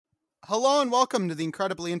Hello and welcome to the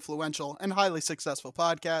incredibly influential and highly successful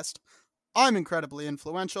podcast. I'm incredibly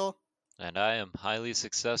influential. And I am highly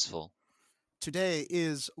successful. Today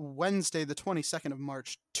is Wednesday, the 22nd of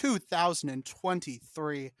March,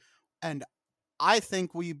 2023, and I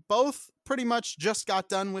think we both pretty much just got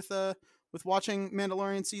done with watching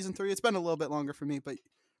Mandalorian season 3. It's been a little bit longer for me, but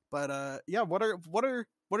yeah, what are your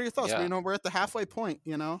thoughts? Yeah, We're at the halfway point,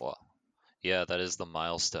 you know. well, yeah, that is the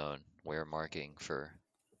milestone we're marking for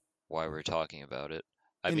why we're talking about it.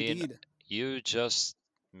 I mean, Indeed. you just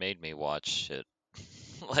made me watch it,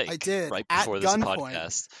 I like, did right at before this gunpoint.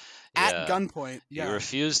 podcast. At Yeah, gunpoint. you Yeah.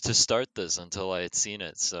 refused to start this until I had seen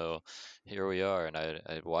it, so here we are, and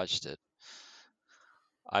I watched it.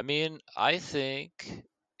 I mean, I think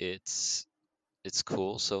it's it's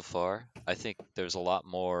cool so far. I think there's a lot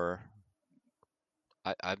more.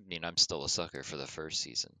 I mean, I'm still a sucker for the first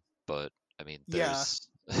season, but I mean, Yeah.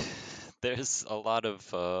 there's there's a lot of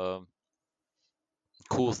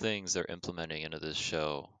cool things they're implementing into this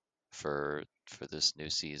show for this new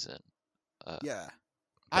season. Uh, Yeah.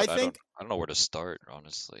 I but think I don't know where to start,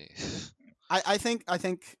 honestly. I think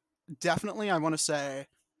definitely I want to say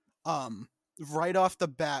um right off the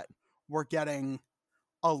bat we're getting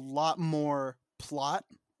a lot more plot.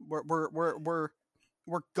 We're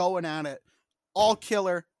going at it all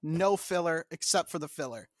killer, no filler except for the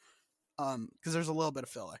filler. Cuz there's a little bit of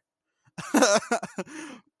filler.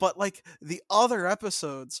 But like the other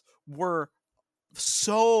episodes were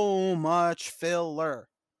so much filler.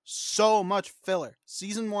 So much filler.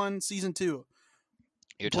 Season 1, season 2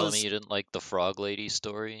 You're telling me was you didn't like the Frog Lady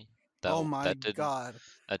story? oh That my that didn't god.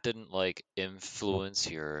 that didn't like influence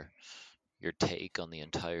your take on the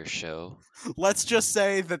entire show? Let's just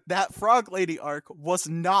say that that Frog Lady arc was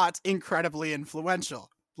not incredibly influential.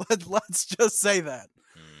 Let's just say that.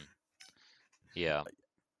 Hmm. Yeah,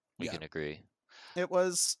 we Yeah, can agree. it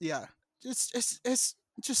was. Yeah, it's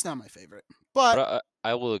just not my favorite. But But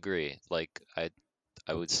I will agree. Like I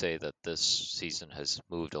would say that this season has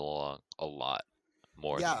moved along a lot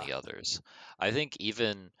more than yeah, the others. I think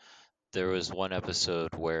even there was one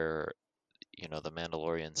episode where, the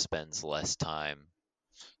Mandalorian spends less time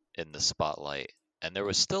in the spotlight, and there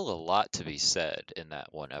was still a lot to be said in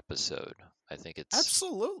that one episode. I think it's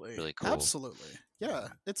absolutely, really cool. absolutely. Yeah,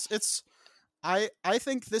 it's. I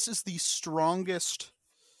think this is the strongest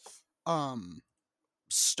um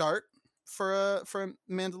start for a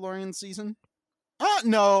Mandalorian season.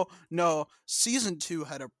 No. Season 2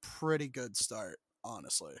 had a pretty good start,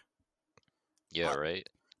 honestly. Yeah, Uh, right?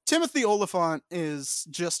 Timothy Oliphant is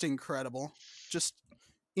just incredible. Just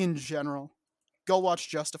in general. Go watch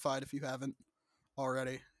Justified if you haven't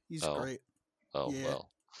already. He's Oh, great. oh, Yeah.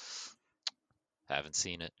 well, haven't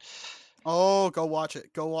seen it. Oh, go watch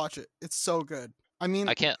it. Go watch it. It's so good. I mean,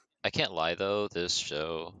 I can't lie though, this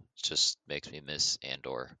show just makes me miss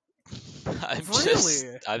Andor.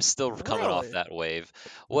 really? I'm still coming off Really? that wave.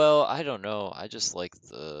 Well, I don't know. I just like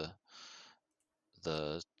the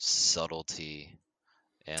subtlety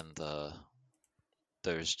and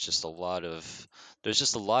there's just a lot of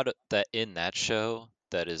that in that show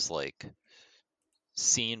that is like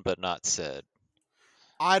seen but not said.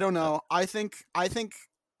 I don't Uh, know. I think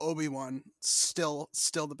Obi-Wan still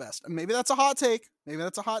the best. And maybe that's a hot take. Maybe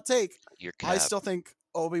that's a hot take. your I cap. still think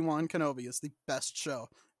Obi-Wan Kenobi is the best show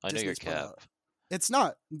I know your Disney's put cap. out. It's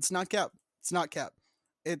not. It's not Cap. It's not Cap.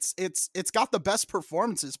 It's got the best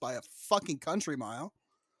performances by a fucking country mile.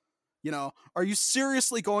 Are you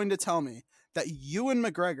seriously going to tell me that Ewan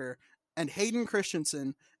McGregor and Hayden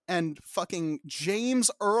Christensen and fucking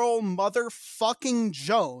James Earl motherfucking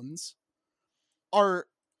Jones are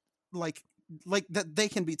like that they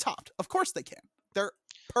can be topped? Of course they can. They're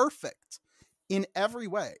perfect in every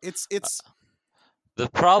way. It's The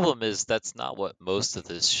problem is that's not what most of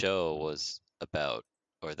this show was about,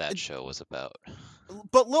 or that it, show was about.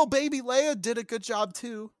 but Lil Baby Leia did a good job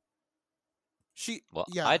too. She Well,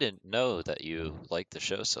 I yeah. didn't know that you liked the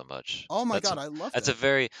show so much. Oh my That's god, a I loved that's a it.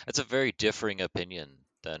 very differing opinion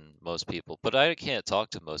than most people. But I can't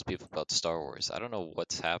talk to most people about Star Wars. I don't know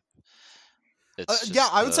what's happened. It's Yeah,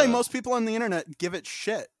 just I would say most people on the internet give it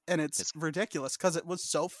shit, and it's it's ridiculous because it was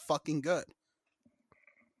so fucking good.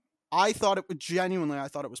 I thought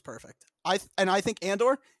it was perfect. I think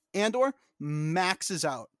Andor maxes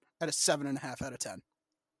out at a 7.5 out of 10.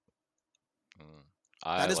 mm,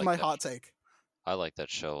 That is my hot take. I like that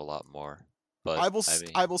show a lot more. But I will I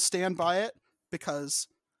mean, I will stand by it because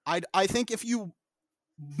I think if you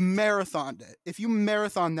marathoned it, if you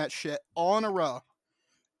marathon that shit all in a row,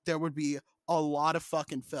 there would be a lot of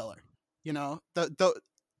fucking filler.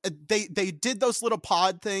 They did those little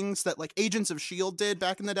pod things that like Agents of Shield did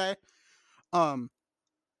back in the day. Um,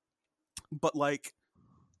 but like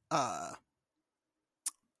uh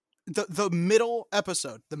the middle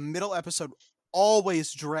episode,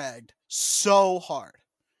 always dragged so hard.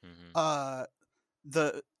 Hmm.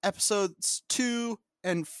 The episodes 2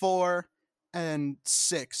 and 4 and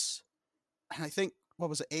 6, and I think what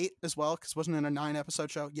was it, 8 as well, because wasn't it a 9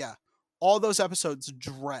 episode show? Yeah, all those episodes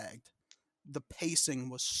dragged. The pacing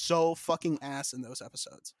was so fucking ass in those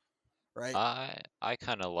episodes, right? I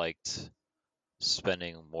kind of liked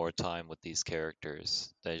spending more time with these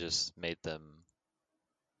characters. They just made them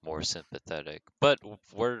more sympathetic. But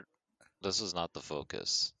we're this is not the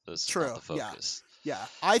focus. This is not True. the Yeah. focus. Yeah.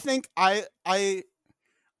 I think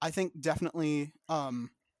definitely uh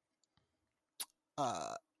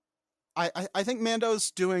I think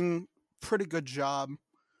Mando's doing pretty good job.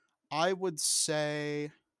 I would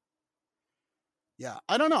say, yeah,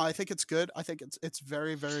 I don't know. I think it's good. I think it's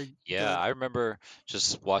very, very Yeah, good. I remember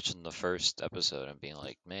just watching the first episode and being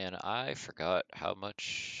like, man, I forgot how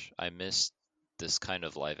much I missed this kind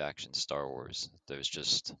of live action Star Wars. There's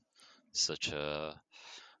just such a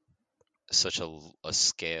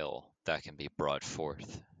scale that can be brought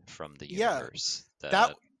forth from the Yeah, universe that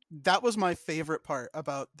that that was my favorite part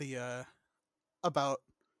about the about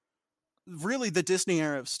really the Disney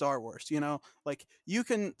era of Star Wars. Like, you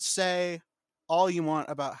can say all you want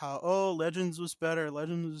about how, oh, Legends was better,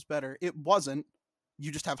 Legends was better. It wasn't.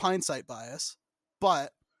 You just have hindsight bias.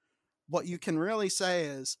 But what you can really say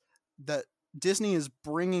is that Disney is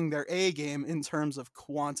bringing their A game in terms of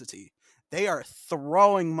quantity. They are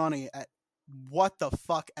throwing money at what the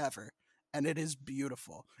fuck ever, and it is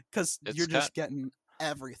beautiful because it's you're got just getting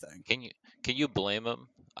everything. can you blame them?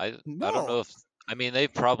 I don't No, know if I mean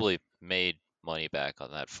they've probably made money back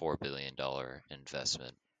on that $4 billion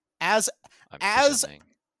investment, as I'm as presuming.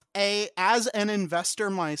 as an investor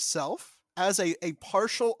myself, as a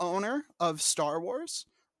partial owner of Star Wars,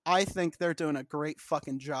 I think they're doing a great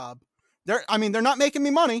fucking job. They're not making me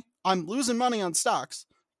money. I'm losing money on stocks,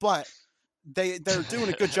 but they're doing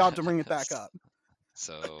a good job to bring it back up.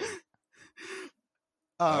 So,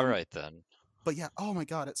 all Um, right then. but yeah, oh my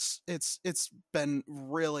god, it's been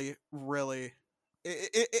really, really.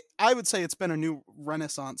 I would say it's been a new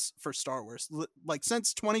renaissance for Star Wars, like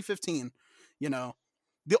since 2015. You know,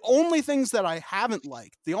 the only things that I haven't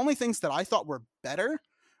liked, the only things that I thought were better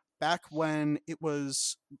back when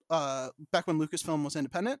back when Lucasfilm was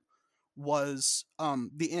independent, was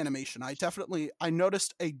the animation. I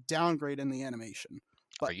noticed a downgrade in the animation,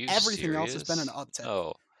 Are but you everything else has been an serious? uptick.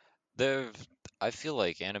 No. They've I feel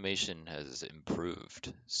like animation has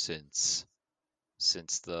improved since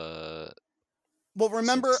the Well,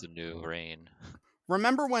 since the new reign.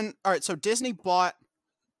 remember when, all right, so Disney bought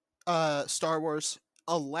Star Wars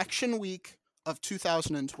election week of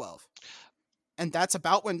 2012, and that's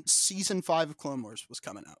about when season 5 of Clone Wars was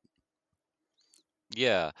coming out.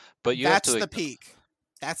 Yeah, but you have That's to the peak.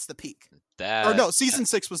 That's the peak. Or that no, season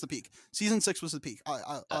 6 was the peak. Season 6 was the peak.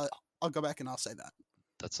 that I'll go back and I'll say that.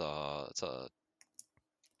 that's a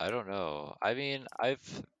I don't know. I mean, I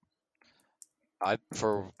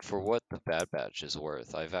for what the Bad Batch is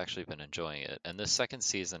worth, I've actually been enjoying it, and this second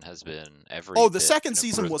season has been every Oh, the bit second an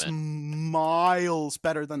season was improvement. miles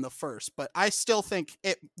better than the first, but I still think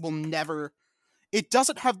it will never. It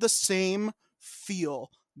doesn't have the same feel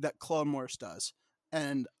that Clone Wars does,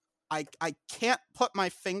 and I can't put my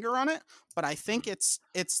finger on it, but I think Mhm.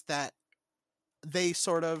 it's that they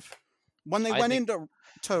sort of, when they I went think into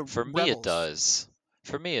to for me it Rebels. does.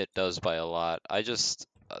 For me it does by a lot. I just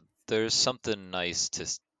there's something nice to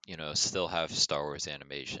still have Star Wars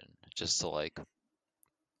animation, just to like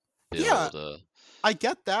Yeah, build a. I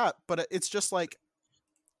get that, but it's just like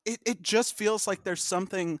it just feels like there's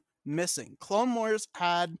something missing. Clone Wars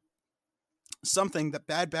had something that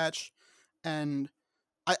Bad Batch, and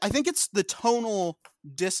I think it's the tonal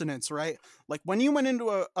dissonance, right? Like when you went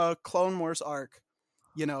into a Clone Wars arc,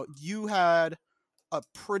 you had a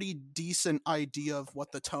pretty decent idea of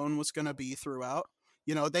what the tone was going to be throughout.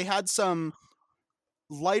 They had some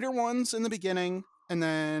lighter ones in the beginning, and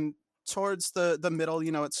then towards the middle,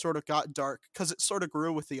 it sort of got dark because it sort of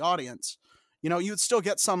grew with the audience. You'd still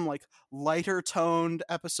get some like lighter toned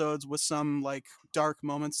episodes with some like dark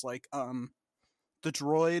moments, like the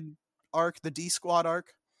droid arc, the D Squad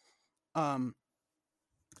arc. Um,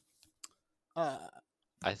 uh,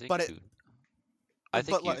 I think but it, you I but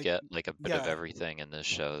think you like, get like a bit of yeah, everything in this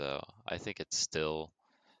show though. I think it's still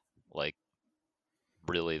like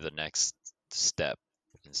really the next step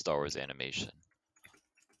in Star Wars animation.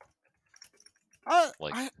 I,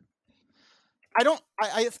 Like, I, I don't,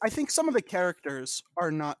 I think some of the characters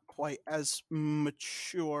are not quite as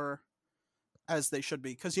mature as they should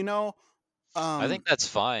be, because I think Um, that's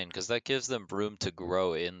fine because that gives them room to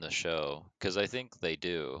grow in the show. Because I think they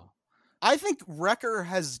do. I think Wrecker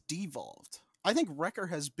has devolved. I think Wrecker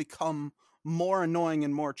has become more annoying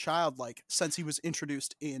and more childlike since he was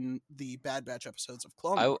introduced in the Bad Batch episodes of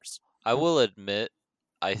Clone I Wars. I will admit,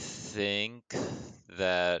 I think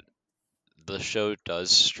that the show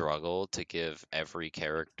does struggle to give every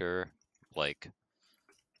character like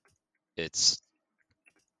it's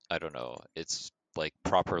I don't know, it's like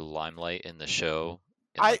proper limelight in the show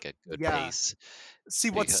in I like a good yeah. pace See,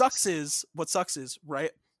 because what sucks is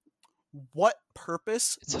right. What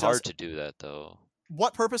purpose it's does hard to do that though.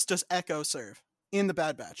 what purpose does Echo serve in the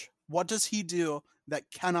Bad Batch? What does he do that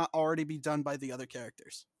cannot already be done by the other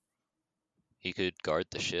characters? He could guard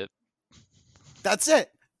the ship. That's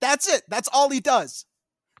it. That's it. That's all he does.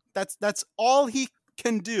 That's all he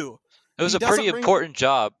can do. It was He a pretty doesn't bring important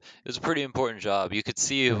job. It was a pretty important job. You could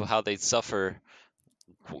see how they'd suffer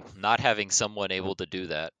not having someone able to do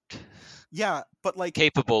that, yeah, but like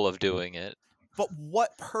capable of doing it. but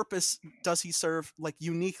what purpose does he serve like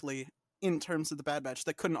uniquely in terms of the Bad Batch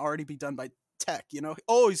that couldn't already be done by tech, you know?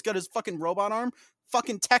 Oh, he's got his fucking robot arm.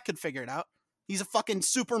 Fucking tech could figure it out. He's a fucking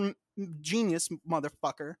super genius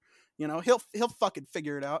motherfucker. You know, he'll fucking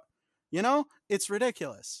figure it out. You know, it's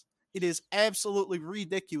ridiculous. It is absolutely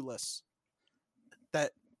ridiculous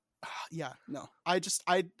that yeah, no. I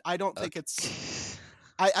don't think it's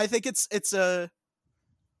Okay. I think it's a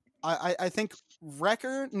I think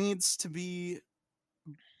Wrecker needs to be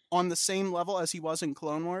on the same level as he was in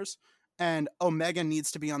Clone Wars, and Omega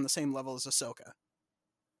needs to be on the same level as Ahsoka.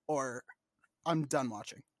 Or I'm done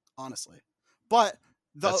watching, honestly. But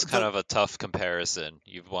That's kind the of a tough comparison.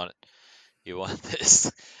 You want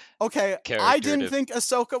this okay, I character didn't to think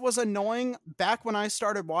Ahsoka was annoying back when I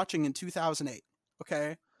started watching in 2008.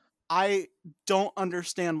 Okay, I don't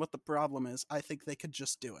understand what the problem is. I think they could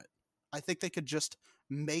just do it. I think they could just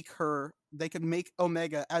make her. They could make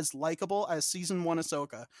Omega as likable as season one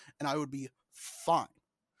Ahsoka, and I would be fine.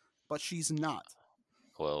 But she's not.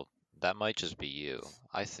 well, that might just be you.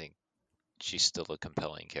 I think she's still a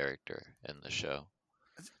compelling character in the show.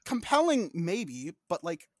 Compelling, maybe, but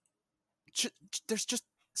like, there's just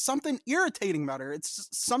something irritating about her. It's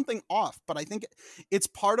just something off. But I think it's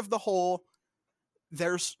part of the whole.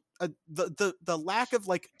 There's the lack of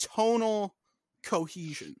like tonal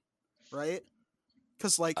cohesion, right?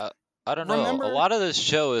 Because like, Uh, I don't know. A remember, lot of this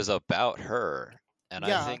show is about her, and I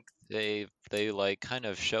yeah, think they like kind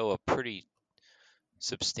of show a pretty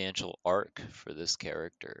substantial arc for this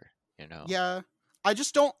character, you know. yeah. I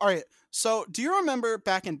just don't. All right. So, do you remember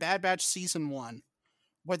back in Bad Batch season one,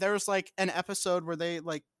 where there was like an episode where they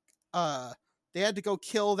like, uh, they had to go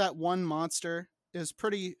kill that one monster? It was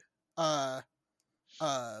pretty, uh,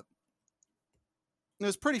 uh, it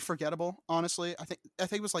was pretty forgettable, honestly. I think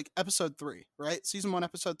it was like episode 3, right? Season 1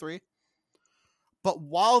 episode 3. But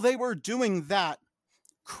while they were doing that,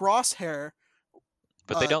 Crosshair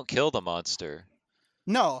But they uh don't kill the monster.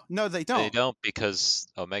 no, they They don't. don't because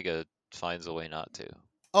Omega finds a way not to.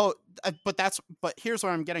 Oh, but here's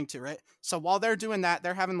where I'm getting to, right? So while they're doing that,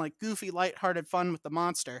 they're having like goofy lighthearted fun with the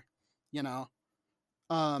monster, you know.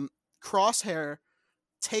 Um Crosshair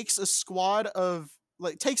takes a squad of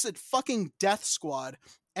like takes a fucking death squad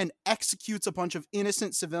and executes a bunch of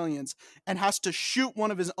innocent civilians and has to shoot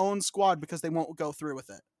one of his own squad because they won't go through with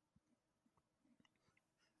it.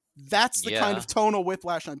 That's the kind Yeah. of tonal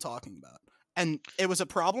whiplash I'm talking about. And it was a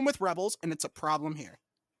problem with Rebels, and it's a problem here.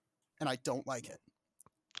 And I don't like it.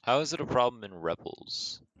 How is it a problem in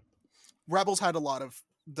Rebels? Rebels had a lot of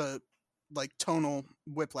the like tonal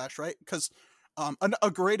whiplash, right? Because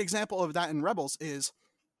a great example of that in Rebels is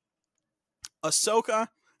Ahsoka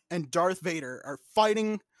and Darth Vader are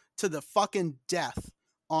fighting to the fucking death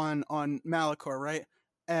on Malachor, right?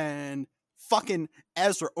 And fucking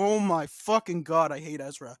Ezra. Oh my fucking god, I hate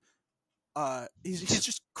Ezra. He's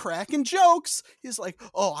just cracking jokes. He's like,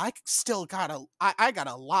 oh, I got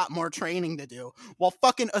a lot more training to do. While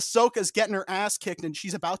fucking Ahsoka's getting her ass kicked and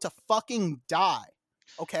she's about to fucking die.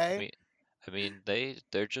 I Okay? mean,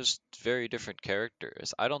 they're just very different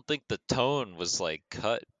characters. I don't think the tone was like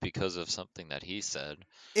cut because of something that he said.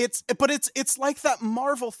 It's like that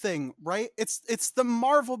Marvel thing, right? It's the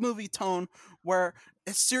Marvel movie tone where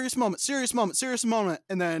it's serious moment, serious moment,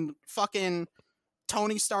 and then fucking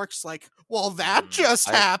Tony Stark's like, well, that Mm, just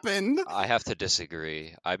happened. I have to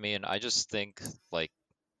disagree. I mean, I just think like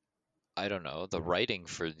I don't know, the writing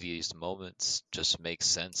for these moments just makes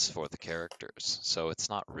sense for the characters. So it's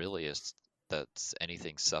not really that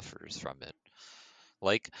anything suffers from it.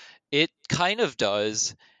 Like it kind of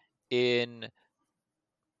does in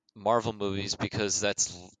Marvel movies because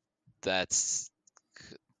that's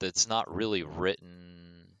that's not really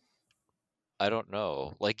written. I don't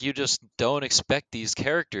know. Like you just don't expect these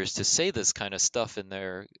characters to say this kind of stuff in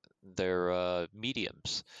their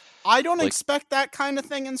mediums. I don't Like, expect that kind of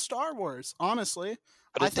thing in Star Wars, honestly.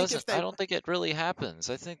 but I it think doesn't. if I they don't think it really happens.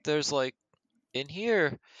 I think there's like in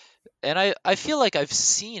here, and I feel like I've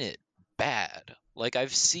seen it bad. Like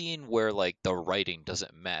I've seen where like the writing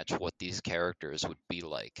doesn't match what these characters would be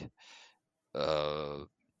like. Uh,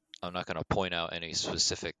 I'm not gonna point out any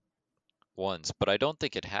specific ones, but I don't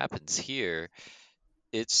think it happens here.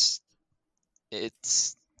 It's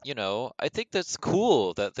it's I think that's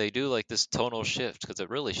cool that they do like this tonal shift because it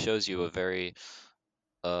really shows you a very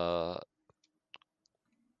uh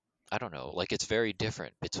I don't know, like it's very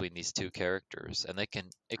different between these two characters and it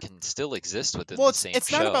can still exist within well, the it's same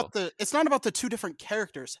it's not show. about the two different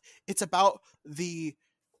characters. It's about the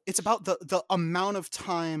amount of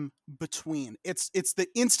time between. It's the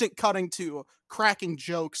instant cutting to cracking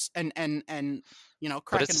jokes and But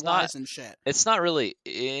cracking wise and shit. it's not really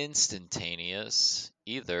instantaneous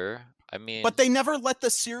either. I But mean, they never let the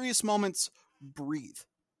serious moments breathe.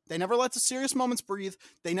 They never let the serious moments breathe.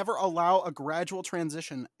 They never allow a gradual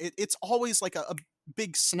transition. It's always like a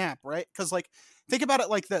big snap, right? Because like think about it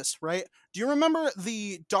like this, right? Do you remember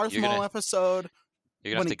the Darth you're Maul gonna episode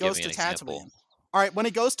you're gonna have when he to give goes me to an example. Tatooine? All right, when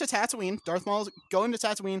he goes to Tatooine, Darth Maul's going to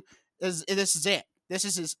Tatooine. This is it. This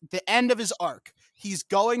is the end of his arc. He's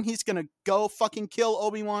going. He's gonna go fucking kill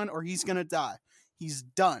Obi-Wan, or he's gonna die. He's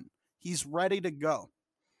done. He's ready to go.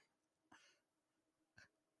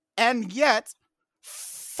 And yet,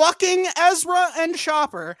 fucking Ezra and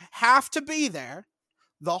Chopper have to be there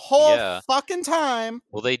the whole Yeah. fucking time.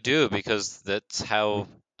 Well, they do because that's how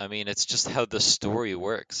I mean, it's just how the story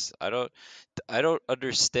works. I don't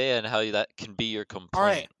understand how that can be your All right,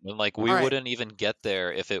 complaint. When like we all right. wouldn't even get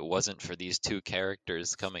there if it wasn't for these two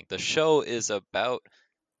characters coming. The show is about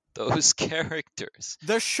those characters.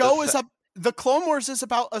 The The show is fa- up. The Clone Wars is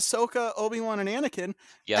about Ahsoka, Obi-Wan, and Anakin,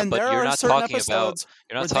 yeah, and but there are certain episodes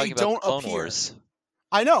you're not where they talking about the don't Clone appear. Wars.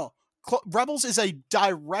 I know. Rebels is a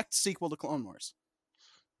direct sequel to Clone Wars.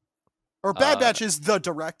 Or Bad Uh, Batch is the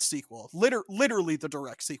direct sequel. Literally the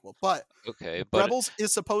direct sequel. But okay, but Rebels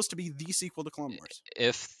is supposed to be the sequel to Clone Wars.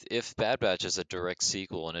 if Bad Batch is a direct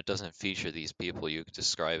sequel and it doesn't feature these people you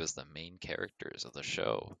describe as the main characters of the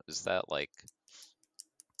show, is that like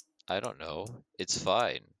I don't know. It's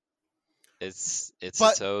fine. It's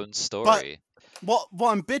But its own but story. well,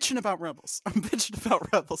 I'm bitching about Rebels. I'm bitching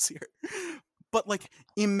about Rebels here. But like,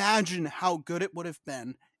 imagine how good it would have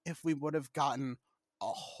been if we would have gotten a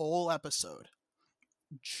whole episode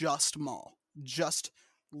just Maul, just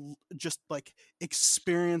like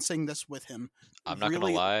experiencing this with him. I'm not gonna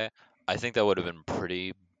Really, lie. I think that would have been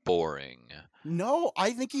pretty boring. no,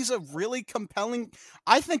 I think he's a really compelling.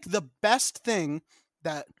 I think the best thing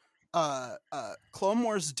that Clone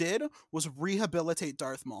Wars did was rehabilitate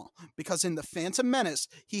Darth Maul, because in the Phantom Menace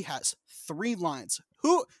he has 3 lines.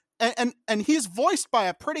 Who and he's voiced by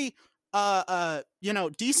a pretty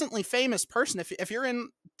decently famous person. If you're in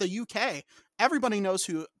the UK, everybody knows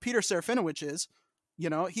who Peter Serafinowicz is.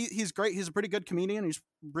 He's great. He's a pretty good comedian. He's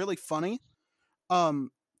really funny.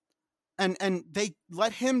 Um, and they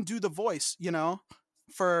let him do the voice,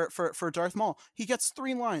 for Darth Maul. He gets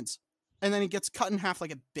 3 lines, and then he gets cut in half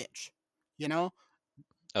like a bitch. You know,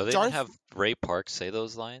 Oh, they didn't Darth. have Ray Park say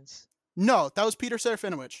those lines? No, that was Peter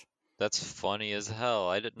Serafinowicz, That's funny as hell.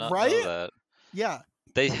 I did not know right? that. Yeah,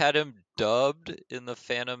 They had him dubbed in the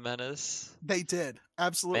Phantom Menace. they did Man,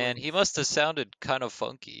 absolutely. he must have sounded kind of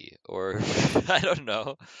funky, or I don't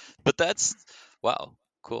know. But that's wow,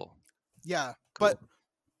 cool, Yeah, but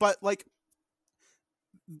cool. like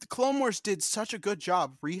the Clone Wars did such a good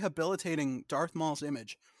job rehabilitating Darth Maul's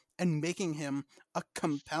image and making him a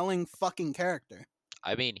compelling fucking character.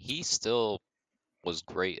 I mean, he still was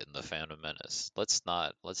great in the Phantom Menace. Let's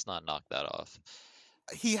not knock that off.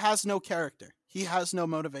 He has no character. He has no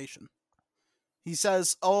motivation. He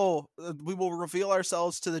says, "Oh, we will reveal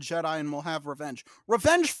ourselves to the Jedi and we'll have revenge."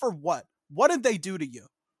 Revenge for what? What did they do to you?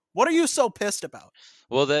 What are you so pissed about?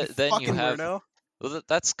 Well, You that then you fucking have weirdo. well,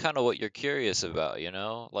 that's kind of what you're curious about, you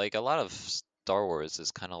know? Like a lot of Star Wars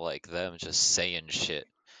is kind of like them just saying shit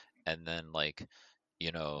and then like,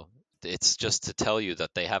 you know, it's just to tell you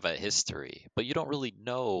that they have a history, but you don't really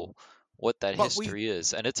know what that But we history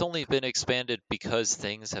is. And it's only been expanded because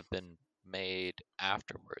things have been made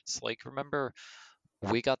afterwards. Like remember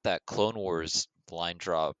we got that Clone Wars line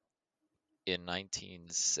drop in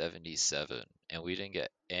 1977 and we didn't get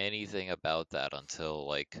anything about that until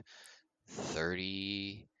like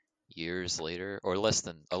 30 years later, or a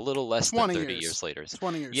little less than 20 30 years. years later.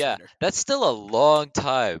 20 years Yeah, later. that's still a long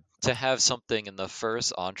time to have something in the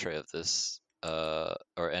first entree of this,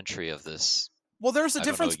 or entry of this, Well, there's a I don't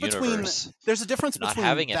know, difference between universe, that. not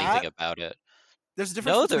having anything about it. There's a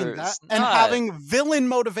difference No, between that there's and not. having villain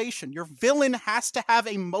motivation. Your villain has to have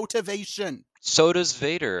a motivation. So does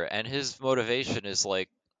Vader, and his motivation is like,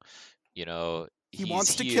 He he's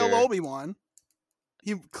wants to kill here. Obi-Wan.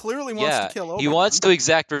 He clearly wants to Yeah, kill he wants Obi-Wan. to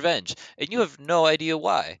exact revenge, and you have no idea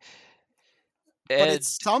why. But And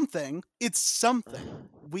it's something. It's something.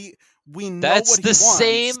 We know that's what he the wants.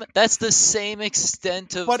 same. That's the same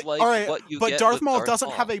extent of But all like right, what you but get Darth with Maul Darth doesn't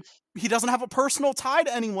have Maul. a personal tie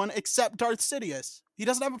to anyone except Darth Sidious. He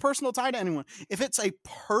doesn't have a personal tie to anyone. If it's a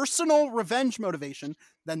personal revenge motivation,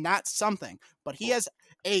 then that's something. But he Well, has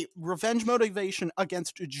a revenge motivation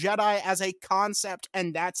against Jedi as a concept,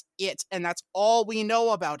 and that's it. And that's all we know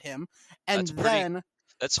about him. And that's pretty. then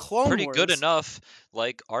That's Clone pretty good Wars. enough.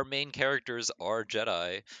 Like our main characters are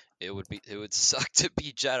Jedi. It would suck to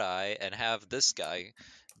be Jedi and have this guy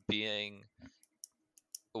being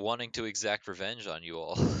wanting to exact revenge on you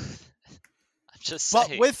all. I'm just But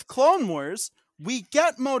saying. with Clone Wars, we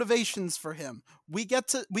get motivations for him. We get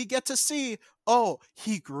to see, oh,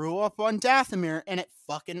 he grew up on Dathomir and it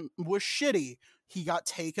fucking was shitty. He got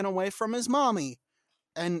taken away from his mommy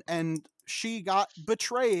and she got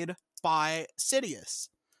betrayed by Sidious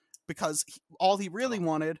because all he really Oh,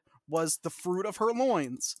 wanted was the fruit of her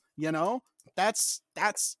loins, you know? That's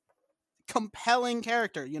compelling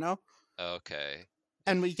character, you know? okay.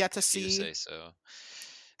 And we get to If you see say so.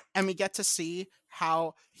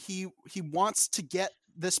 how he wants to get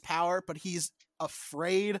this power, but he's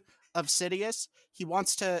afraid of Sidious. He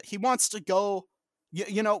wants to go.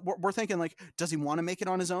 We're thinking like, does he want to make it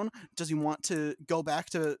on his own? Does he want to go back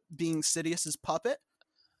to being Sidious's puppet?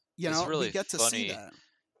 It's We really get to see funny. that.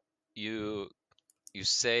 You you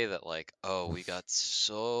say that like, oh, we got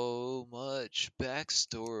so much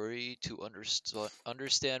backstory to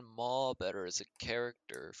understand Maul better as a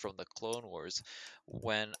character from the Clone Wars,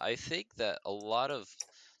 when I think that a lot of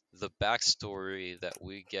the backstory that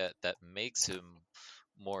we get that makes him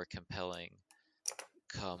more compelling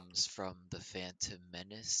comes from the Phantom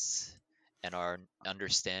Menace and our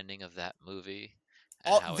understanding of that movie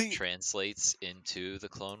and All how it the translates into the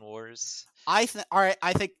Clone Wars. all right.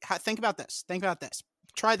 Think about this. Think about this.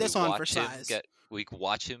 Try We this on for watch him size. get we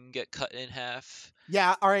watch him get cut in half.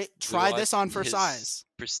 Yeah. All right. We Try watch this on for his size.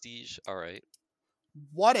 prestige. All right.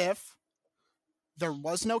 What if there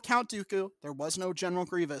was no Count Dooku, there was no General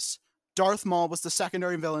Grievous, Darth Maul was the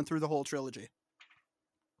secondary villain through the whole trilogy?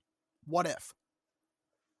 What if?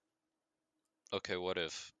 Okay, what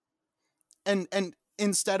if? And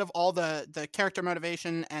instead of all the character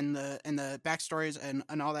motivation and the backstories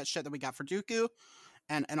and all that shit that we got for Dooku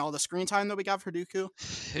and all the screen time that we got for Dooku,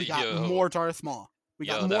 we got Yo, more Darth Maul. We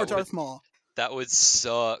got yo, more Darth Maul. that would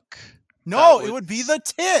suck. That No, it would would be the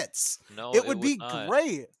tits. No, It it would would be not.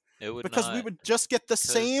 great It would because we not. would just get the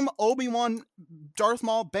same Cuz Obi-Wan Darth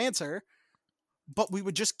Maul banter, but we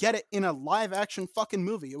would just get it in a live action fucking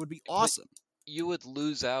movie. It would be but awesome. you would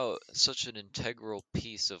lose out such an integral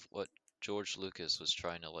piece of what George Lucas was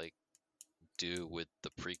trying to like do with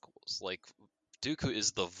the prequels. Like Dooku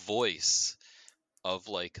is the voice of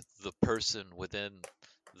like the person within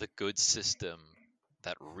the good system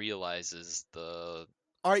that realizes All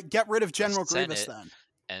right, get rid of the General Grievous Senate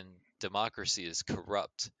then. and democracy is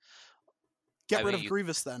corrupt. Get I rid mean, of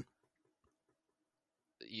Grievous then.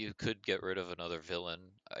 you could get rid of another villain,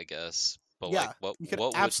 I guess, but like Yeah, you could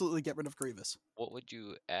what absolutely get rid of Grievous. would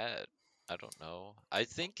you add? I don't know. I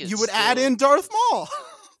think You it's would add still in Darth Maul.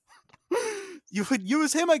 You would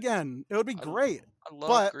use him again. It would be I, great. I love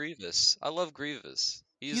But Grievous. I love Grievous.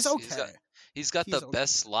 he's okay. He's got the He's okay.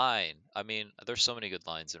 best line. I mean, there's so many good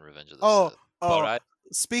lines in Revenge of the Oh, Sith, but oh. I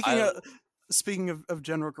Speaking I of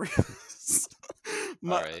General Grievous, all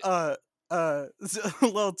my right. a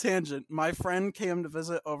little tangent. My friend came to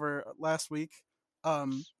visit over last week.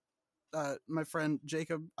 Um, my friend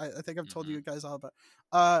Jacob. I think I've told Mhm. you guys all about.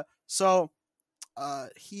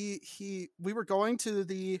 We were going to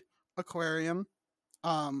the aquarium.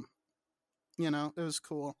 It was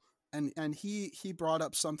cool, and he brought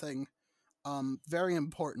up something very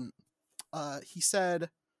important. He said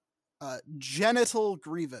genital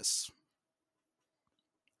Grievous,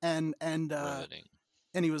 and Riveting.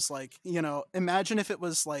 he was like, imagine if it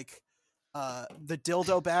was like the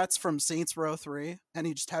dildo bats from Saints Row 3 and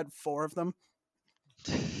he just had 4 of them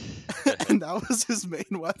and that was his main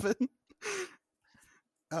weapon.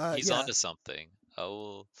 He's Yeah, onto something.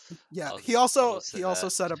 yeah. I'll He I will also say he also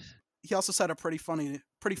that. said a pretty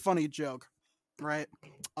funny joke. right?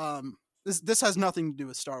 This has nothing to do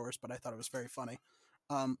with Star Wars, but I thought it was very funny.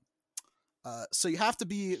 Um, so you have to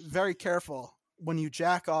be very careful when you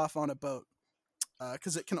jack off on a boat,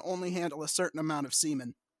 because it can only handle a certain amount of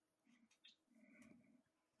semen.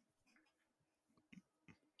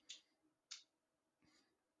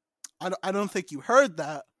 I don't think you heard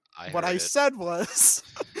that. I What heard I it. said was,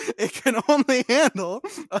 it can only handle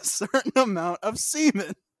a certain amount of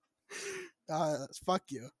semen. Fuck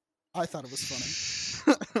you. I thought it was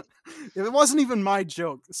funny. It wasn't even my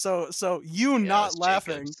joke. So Yeah, it's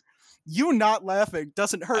Jacob's. you not laughing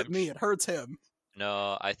doesn't hurt I'm me. sh- It hurts him.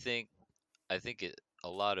 no, I think a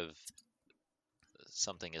lot of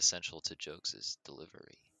something essential to jokes is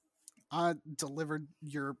delivery. I delivered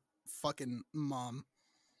your fucking mom.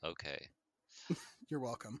 Okay. You're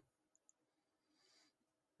welcome.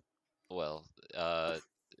 Well,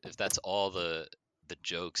 if that's all the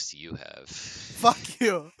jokes you have. Fuck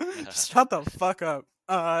you. Shut the fuck up.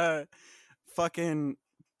 Fucking.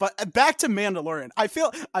 But back to Mandalorian. I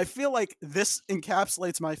feel like this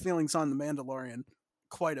encapsulates my feelings on the Mandalorian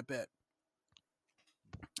quite a bit.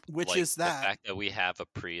 Which Like is the that. fact that we have a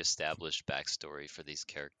pre-established backstory for these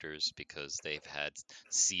characters because they've had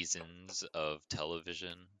seasons of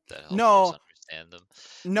television that help us No, understand them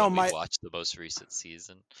no, when we my watch the most recent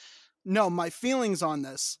season. no, my feelings on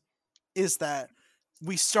this is that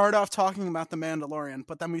we start off talking about the Mandalorian,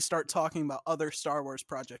 but then we start talking about other Star Wars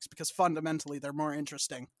projects because fundamentally they're more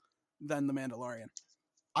interesting than the Mandalorian.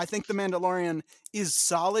 I think the Mandalorian is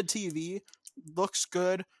solid TV, looks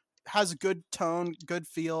good, has a good tone, good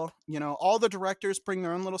feel. You know, all the directors bring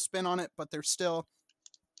their own little spin on it, but there's still,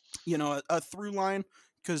 a through line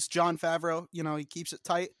because Jon Favreau, he keeps it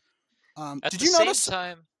tight. At Did the you same notice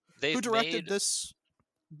time, who they've directed made this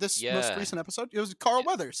most yeah, recent episode? It was Carl yeah,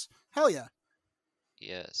 Weathers. Hell yeah!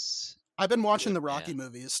 yes, I've been watching good the Rocky man.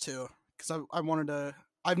 movies too because I wanted to.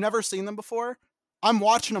 I've never seen them before. I'm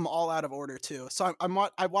watching them all out of order too. So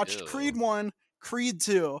I watched Ew. Creed 1, Creed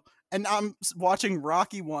 2, and I'm watching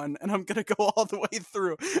Rocky 1, and I'm gonna go all the way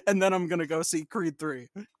through, and then I'm gonna go see Creed 3.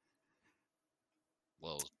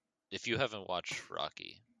 Well, if you haven't watched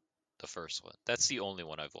Rocky, the first one, that's the only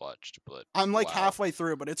one I've watched, but I'm like wow. halfway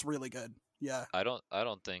through, but it's really good. Yeah, I don't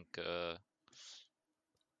think I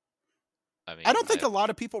I mean, don't think a lot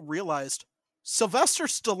of people realized Sylvester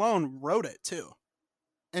Stallone wrote it too,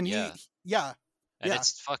 and yeah. yeah, And yeah.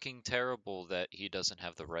 it's fucking terrible that he doesn't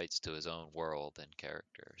have the rights to his own world and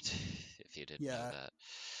character. If you didn't know Yeah. that,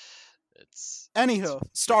 it's Anywho, pretty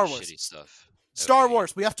Star Wars. shitty stuff. Star Okay,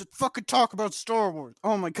 Wars. We have to fucking talk about Star Wars.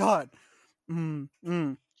 Oh my god. Mm,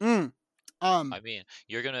 mm, mm. Um, I mean,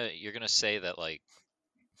 you're gonna say that like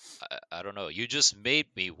I don't know. You just made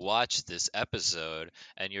me watch this episode,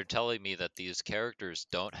 and you're telling me that these characters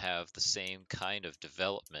don't have the same kind of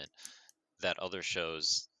development that other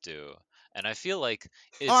shows do. And I feel like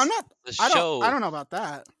oh, I'm it's not. the I show. don't know about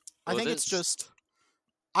that. I Well, think it's this just.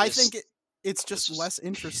 I this think it's this just was less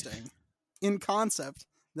interesting in concept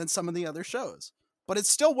than some of the other shows, but it's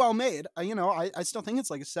still well made. I still think it's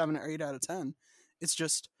like a 7 or 8 out of 10. It's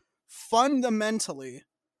just fundamentally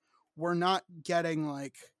we're not getting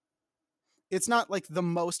like it's not like the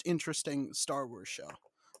most interesting Star Wars show.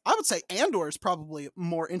 I would say Andor is probably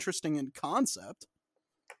more interesting in concept.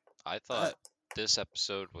 I Uh, thought this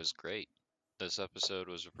episode was great. This episode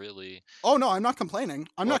was really oh no, I'm not complaining.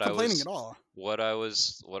 I'm not what I complaining at was all. what I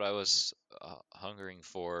was hungering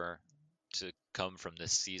for to come from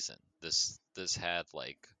this season. This had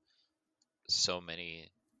like so many,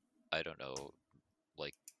 I don't know,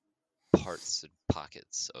 like parts and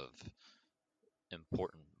pockets of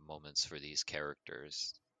important moments for these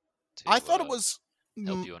characters I to thought it was.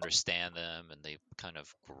 help mm, you understand them, and they kind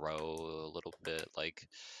of grow a little bit. Like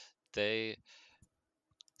they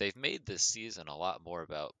they've made this season a lot more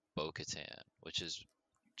about Bo-Katan, which is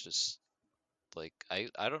just like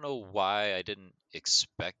I don't know why I didn't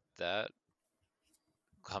expect that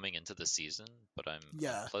coming into the season, but I'm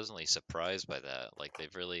Yeah, pleasantly surprised by that. Like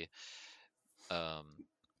they've really um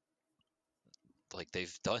like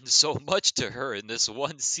they've done so much to her in this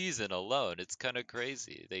one season alone. It's kind of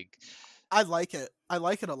crazy. I like it. I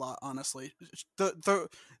like it a lot, honestly.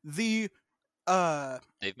 The uh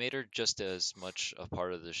They've made her just as much a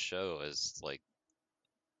part of the show as like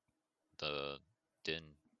the Din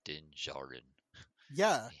Djarin.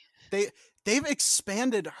 yeah. They they've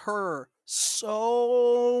expanded her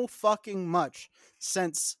so fucking much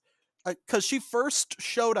since cuz she first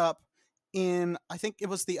showed up in I think it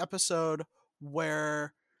was the episode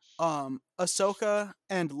where Ahsoka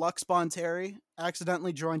and Lux Bonteri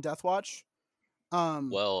accidentally joined Death Watch. Um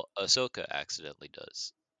Well, Ahsoka accidentally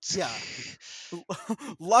does. Yeah.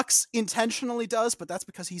 Lux intentionally does, but that's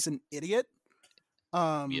because he's an idiot.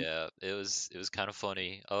 Yeah, it was kind of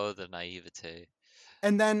funny. Oh, the naivete.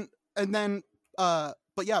 And then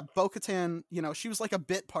but yeah, Bo-Katan, she was like a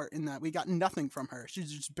bit part in that. We got nothing from her.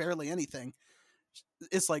 She's just barely anything.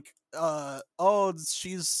 It's like, oh,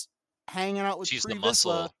 she's hanging out with She's the Pre Vizsla.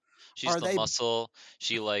 muscle. She's Are the they? muscle.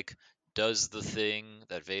 She like does the thing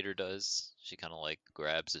that Vader does. She kind of like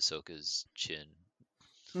grabs Ahsoka's chin.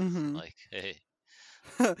 Mm-hmm. Like, hey,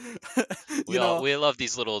 we you all know, we love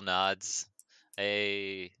these little nods.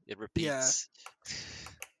 Hey, it yeah. repeats.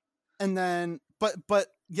 And then, but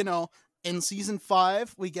in season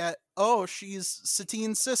 5 we get, oh, she's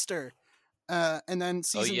Satine's sister. And then Oh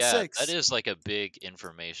season yeah, that 6, is like a big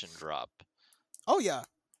information drop. oh yeah,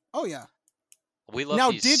 oh yeah. We love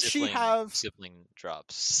Now, these did she have? sibling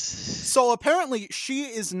drops. So apparently, she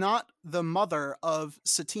is not the mother of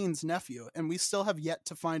Satine's nephew, and we still have yet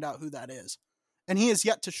to find out who that is, and he is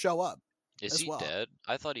yet to show up Is as he well. dead?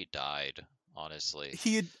 I thought he died, honestly.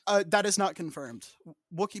 That is not confirmed.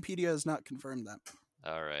 Wikipedia has not confirmed that.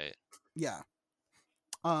 All right. Yeah.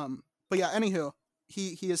 But yeah. Anywho,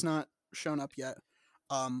 he has not shown up yet.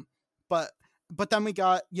 Um. But then we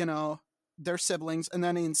got their siblings, and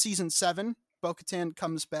then in season 7, Bo-Katan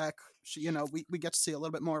comes back. She we get to see a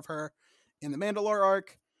little bit more of her in the Mandalore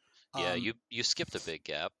arc. Yeah, you skipped a big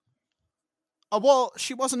gap. Well,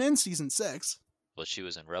 she wasn't in season 6. Well, she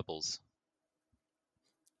was in Rebels.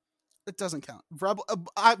 It doesn't count.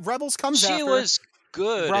 Rebels comes She after. was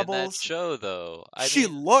good in that Rebels. show, though. She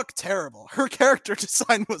looked terrible. Her character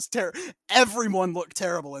design was terrible. Everyone looked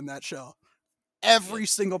terrible in that show. Every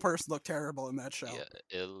single person looked terrible in that show.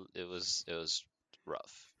 Yeah, it was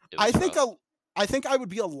rough. I think I would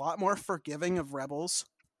be a lot more forgiving of Rebels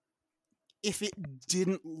if it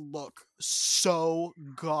didn't look so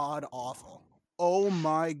god awful. Oh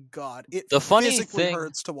my god. It physically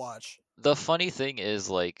hurts to watch. The funny thing is,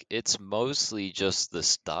 like, it's mostly just the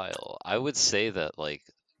style. I would say that, like,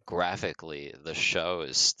 graphically, the show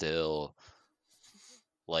is still,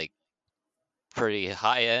 like, pretty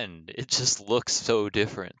high end. It just looks so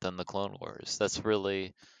different than the Clone Wars.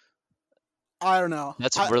 I don't know.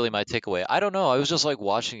 That's really my takeaway. I don't know. I was just, like,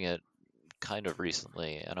 watching it kind of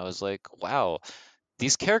recently, and I was like, wow,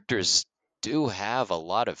 these characters do have a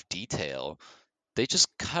lot of detail. They just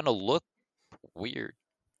kind of look weird.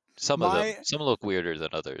 Some of them look weirder than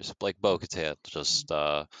others. Like Bo-Katan, just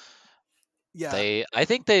yeah. I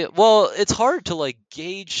think well, it's hard to like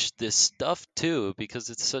gauge this stuff too because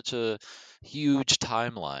it's such a huge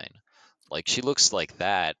timeline. Like she looks like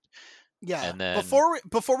that. Yeah. And then before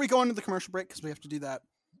we go into the commercial break, because we have to do that.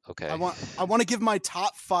 Okay. I want to give my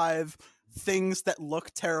top 5 things that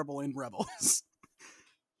look terrible in Rebels.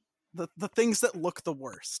 the things that look the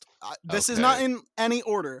worst. This is not in any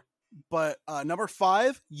order, but number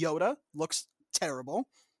 5, Yoda looks terrible.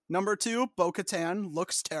 Number 2, Bo-Katan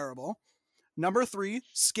looks terrible. Number 3,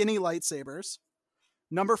 skinny lightsabers.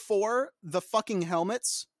 Number 4, the fucking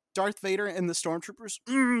helmets. Darth Vader and the stormtroopers.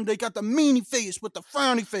 They got the meanie face with the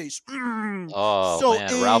frowny face. Oh so man,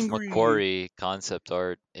 angry. Ralph McQuarrie concept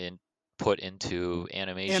art put into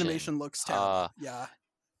animation. Animation looks terrible. Yeah.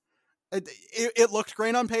 It looked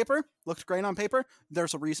great on paper.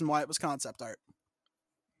 There's a reason why it was concept art.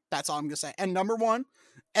 That's all I'm gonna say. And number 1,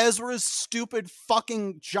 Ezra's stupid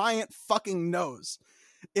fucking giant fucking nose.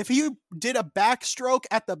 If he did a backstroke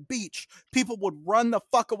at the beach, people would run the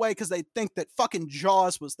fuck away because they think that fucking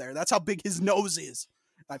Jaws was there. That's how big his nose is.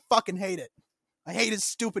 I fucking hate it. I hate his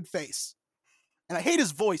stupid face. And I hate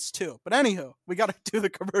his voice too. But anywho, we gotta do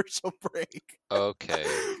the commercial break. Okay.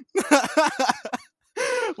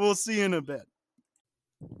 We'll see you in a bit.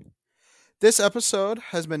 This episode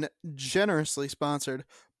has been generously sponsored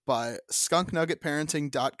by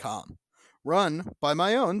skunknuggetparenting.com, run by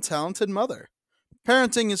my own talented mother.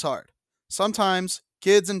 Parenting is hard. Sometimes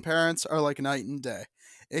kids and parents are like night and day.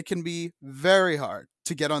 It can be very hard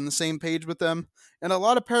to get on the same page with them, and a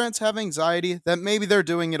lot of parents have anxiety that maybe they're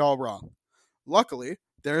doing it all wrong. Luckily,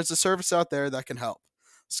 there is a service out there that can help.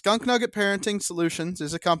 Skunk Nugget Parenting Solutions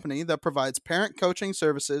is a company that provides parent coaching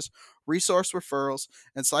services, resource referrals,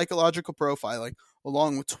 and psychological profiling,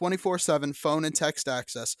 along with 24/7 phone and text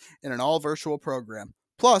access in an all-virtual program.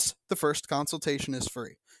 Plus, the first consultation is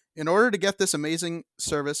free. In order to get this amazing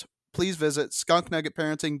service, please visit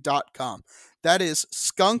skunknuggetparenting.com. That is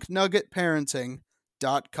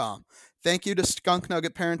skunknuggetparenting.com. Thank you to Skunk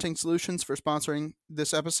Nugget Parenting Solutions for sponsoring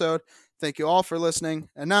this episode. Thank you all for listening.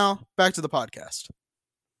 And now, back to the podcast.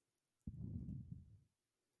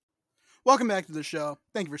 Welcome back to the show.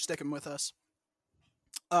 Thank you for sticking with us.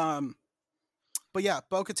 But yeah,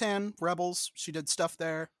 Bo-Katan, Rebels, she did stuff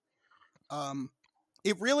there.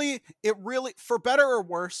 It really, for better or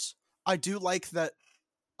worse, I do like that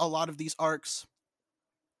a lot of these arcs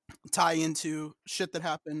tie into shit that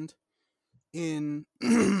happened in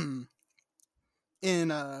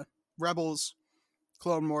in Rebels,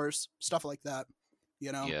 Clone Wars, stuff like that.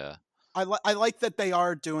 You know, Yeah. I like that they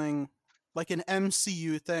are doing like an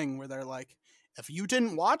MCU thing where they're like, if you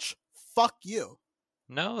didn't watch, fuck you.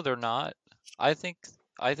 No, they're not. I think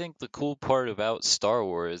I think the cool part about Star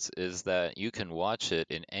Wars is that you can watch it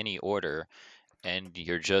in any order and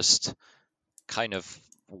you're just kind of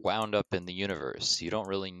wound up in the universe. You don't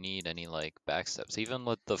really need any like backsteps. Even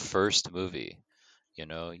with the first movie,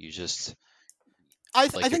 you just I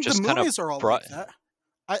like you're think the just kind of movies are all brought. like that.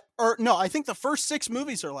 I think the first 6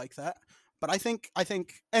 movies are like that. But I think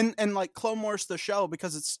and like Clone Wars the show,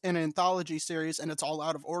 because it's an anthology series and it's all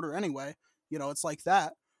out of order anyway. It's like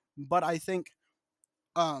that. But I think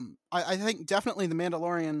definitely the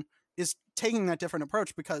Mandalorian is taking that different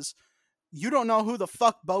approach, because you don't know who the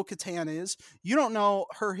fuck Bo Katan is. You don't know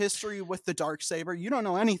her history with the dark saber. You don't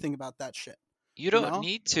know anything about that shit. You You don't know?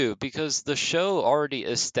 need to because the show already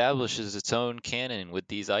establishes its own canon with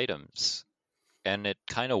these items, and it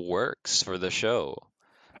kind of works for the show.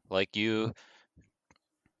 Like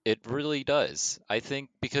it really does. I think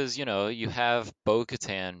because you have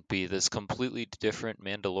Bo-Katan be this completely different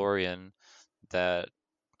Mandalorian that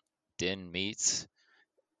Din meets,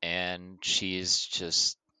 and she's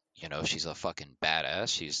just, she's a fucking badass.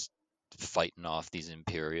 She's fighting off these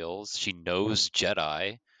Imperials. She knows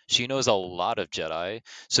Jedi. She knows a lot of Jedi.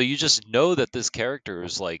 So you just know that this character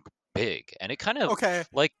is like big. And it kind of Okay.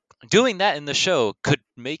 like doing that in the show could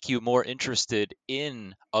make you more interested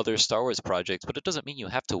in other Star Wars projects, but it doesn't mean you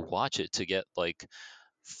have to watch it to get like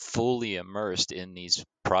fully immersed in these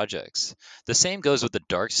projects. The same goes with the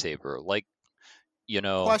dark saber. Like, you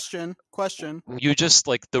know, Question. you just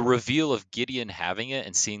like the reveal of Gideon having it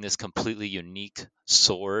and seeing this completely unique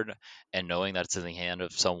sword and knowing that it's in the hand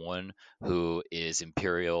of someone who is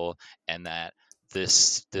imperial, and that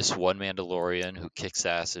this one Mandalorian who kicks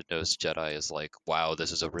ass and knows Jedi is like, wow,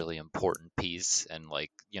 this is a really important piece. And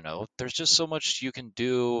like, there's just so much you can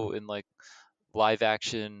do in like live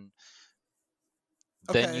action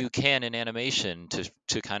than Okay. you can in animation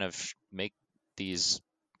to kind of make these,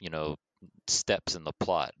 you know, steps in the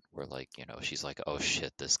plot where like, she's like, oh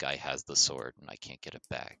shit, this guy has the sword and I can't get it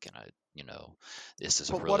back, and this is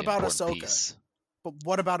a But what really about important Ahsoka? piece. But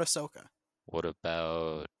what about Ahsoka? What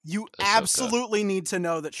about You Ahsoka? absolutely need to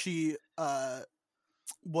know that she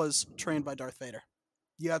was trained by Darth Vader.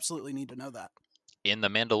 You absolutely need to know that. In The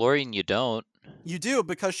Mandalorian, you don't. You do,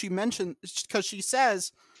 because she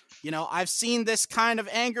says, I've seen this kind of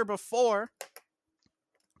anger before.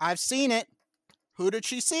 I've seen it. Who did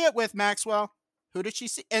she see it with, Maxwell? Who did she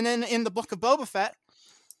see? And then in the book of Boba Fett,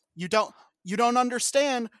 you don't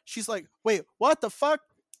understand. She's like, wait, what the fuck?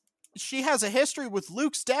 She has a history with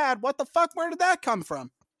Luke's dad. What the fuck? Where did that come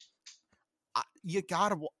from?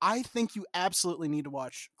 I think you absolutely need to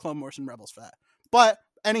watch Clone Wars and Rebels for that. But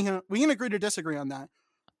anyhow, we can agree to disagree on that.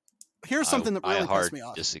 Here's something that I really pissed hard me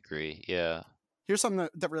off. disagree. Yeah. Here's something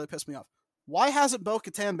that really pissed me off. Why hasn't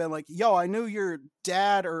Bo-Katan been like, yo, I knew your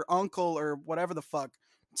dad or uncle or whatever the fuck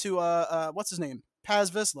to what's his name? Paz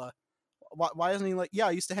Vizsla. Why isn't he like, yeah,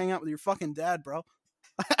 I used to hang out with your fucking dad, bro.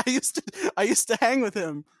 I used to hang with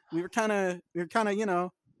him. We were kind of, Well, you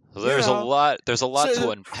know. there's a lot to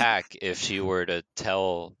So, unpack if she were to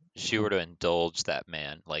indulge that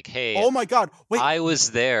man. Like, hey, oh my god, wait. I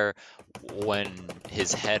was there when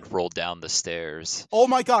his head rolled down the stairs. Oh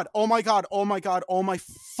my god. Oh my god. Oh my god. Oh my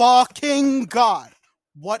fucking god.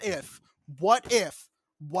 What if?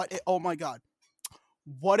 Oh my god.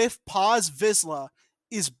 What if Paz Vizsla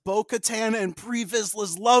is Bo-Katan and Pre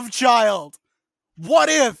Vizsla's love child? What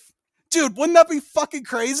if? Dude, wouldn't that be fucking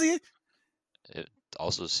crazy? It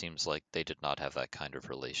also seems like they did not have that kind of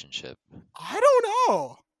relationship. I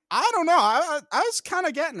don't know. I was kind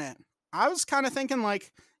of getting it. I was kind of thinking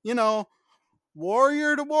like,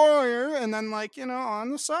 warrior to warrior, and then like, on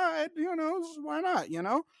the side, why not?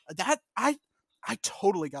 That I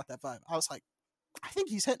totally got that vibe. I was like, I think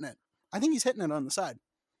he's hitting it. I think he's hitting it on the side.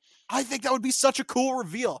 I think that would be such a cool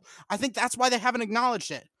reveal. I think that's why they haven't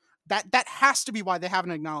acknowledged it. That has to be why they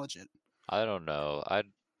haven't acknowledged it. I don't know.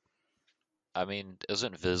 I mean,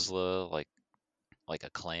 isn't Vizsla like a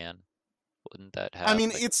clan? Wouldn't that I have mean,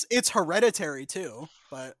 like it's hereditary too,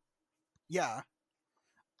 but yeah.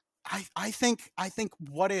 I think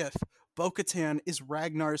what if Bo-Katan is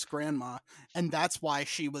Ragnar's grandma, and that's why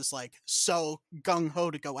she was like so gung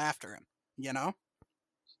ho to go after him,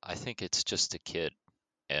 I think it's just a kid,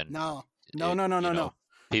 and No. No, no, no, you no, know, no.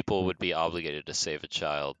 people would be obligated to save a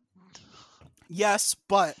child. Yes,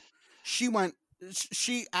 but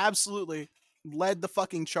she absolutely led the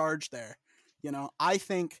fucking charge there. I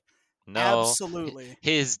think No, absolutely.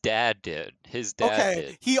 his dad did. His dad Okay,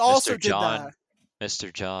 did. he also Mr. did that.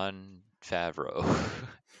 John Favreau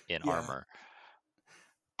in Yeah. armor.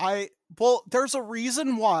 Well, there's a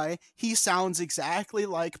reason why he sounds exactly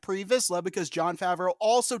like Pre Vizsla, because Jon Favreau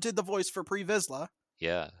also did the voice for Pre Vizsla.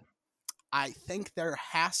 Yeah. I think there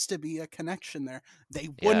has to be a connection there. They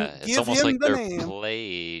Yeah, wouldn't it's give almost him like the they're name.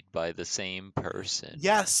 played by the same person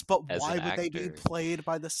Yes, but as why an would they be actor. played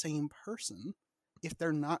by the same person if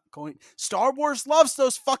they're not going? Star Wars loves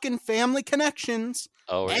those fucking family connections.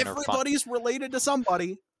 Oh, Everybody's related to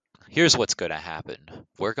somebody. here's what's gonna happen.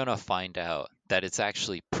 We're gonna find out that it's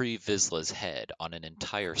actually Pre Vizsla's head on an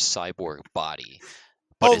entire cyborg body,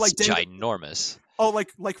 but Oh, it's like ginormous.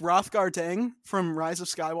 like Hrothgar Dang from Rise of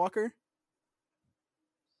Skywalker.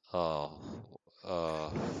 Oh,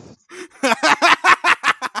 uh,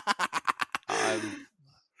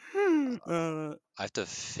 I'm uh, I have to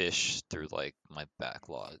fish through like my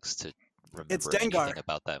backlogs to it's remember Dengar. anything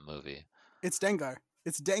about that movie. It's Dengar.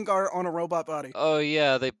 It's Dengar on a robot body. Oh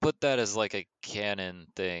yeah, they put that as like a canon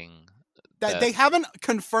thing. That they haven't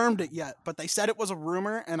confirmed it yet, but they said it was a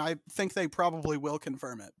rumor, and I think they probably will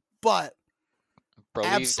confirm it. But Bro,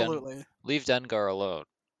 absolutely, leave Dengar alone.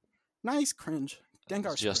 nice cringe.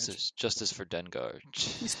 Dengar's cringe. Justice for Dengar.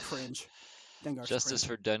 He's cringe. Dengar's Justice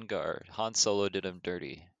cringe. for Dengar. Han Solo did him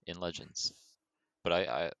dirty in Legends, but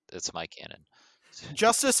I it's my canon.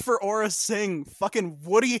 Justice for Aura Singh. Fucking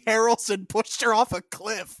Woody Harrelson pushed her off a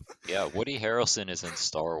cliff. Yeah, Woody Harrelson is in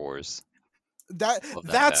Star Wars.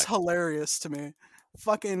 That's hilarious to me.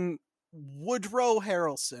 Fucking Woodrow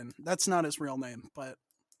Harrelson. That's not his real name, but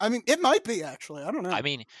I mean, it might be actually. I don't know. I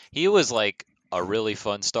mean, he was like a really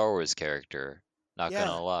fun Star Wars character. Not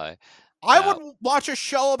gonna lie. I would watch a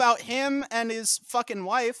show about him and his fucking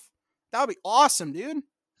wife. That would be awesome, dude.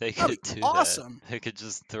 They could do awesome. that. They could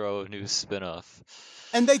just throw a new spin-off.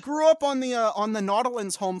 And they grew up on the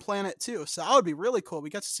Nautilans home planet too, so that would be really cool. We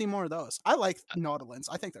get to see more of those. I like Nautilans.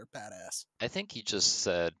 I think they're badass. I think he just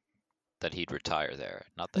said that he'd retire there.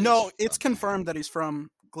 Not that. No, it's confirmed that he's from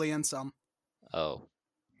Gliensum. Oh.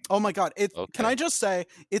 Oh my god! Okay. Can I just say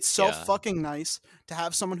it's so fucking nice to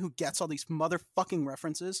have someone who gets all these motherfucking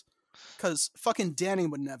references. Because fucking Danny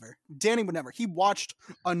would never. He watched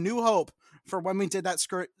A New Hope for when we did that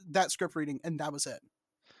script reading, and that was it.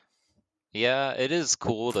 Yeah, it is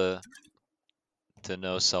cool to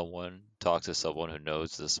know someone, talk to someone who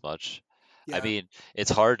knows this much. Yeah. I mean, it's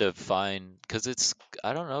hard to find because it's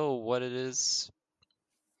I don't know what it is.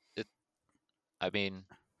 I mean,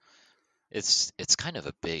 it's kind of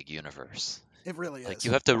a big universe. It really is. Like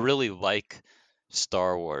you have to really like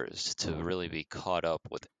Star Wars to really be caught up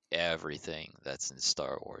with everything that's in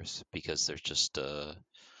Star Wars because there's just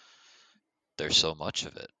there's so much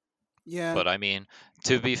of it. Yeah. But I mean,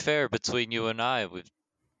 to be fair, between you and I,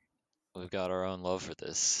 we've got our own love for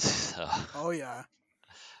this. So. Oh yeah.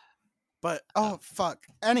 But fuck.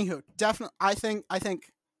 Anywho, definitely. I think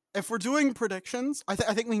if we're doing predictions, I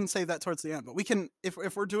think we can save that towards the end. But we can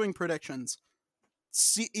if we're doing predictions,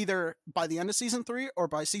 see either by the end of season 3 or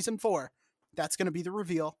by season 4. That's going to be the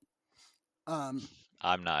reveal. I'm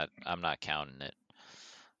not counting it.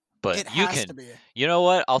 But it you has can. To be. You know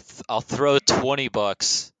what? I'll throw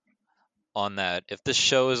 $20 on that. If the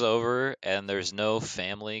show is over and there's no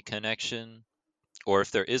family connection, or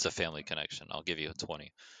if there is a family connection, I'll give you a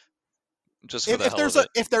 20. Just for the hell of it.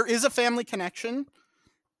 If there is a family connection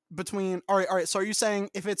between all right. So are you saying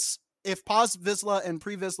if Paz Vizsla and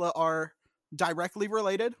Pre Vizsla are directly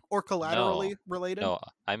related or collaterally related? No,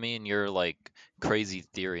 I mean your like crazy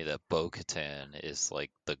theory that Bo-Katan is like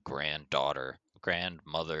the grandmother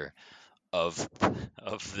of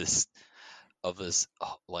this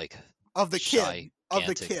like of the kid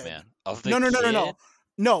man. Of the kid?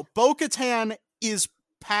 No, Bo-Katan is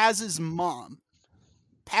Paz's mom.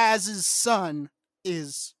 Paz's son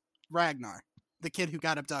is Ragnar, the kid who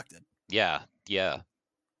got abducted. Yeah.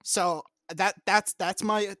 So that's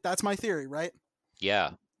my theory, right?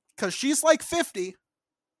 Yeah. Because she's like 50,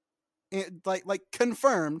 like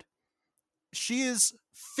confirmed. She is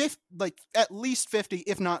at least 50,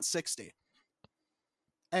 if not 60.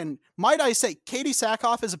 And might I say, Katie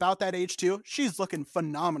Sackhoff is about that age too. She's looking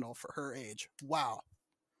phenomenal for her age. Wow.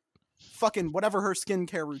 Fucking whatever her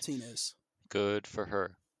skincare routine is. Good for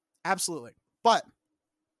her. Absolutely. But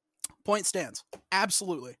point stands.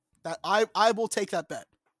 Absolutely. That I will take that bet.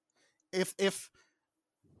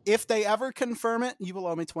 If they ever confirm it, you will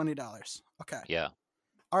owe me $20. Okay. Yeah.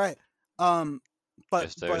 All right.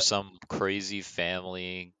 If there's but some crazy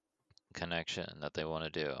family connection that they want to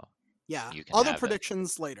do, yeah, you can other have it.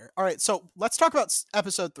 predictions later. All right, so let's talk about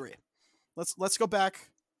episode 3. Let's go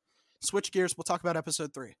back, switch gears. We'll talk about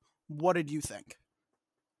episode 3. What did you think?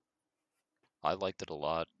 I liked it a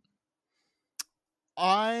lot.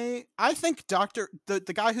 I think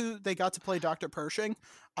the guy who they got to play Dr. Pershing,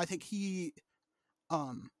 I think he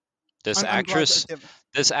This I'm glad actress, that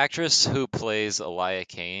this actress who plays Elia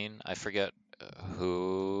Kane, I forget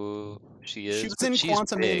who she she is, was but in she's big.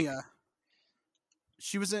 Quantumania.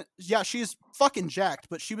 She was in, yeah, she's fucking jacked,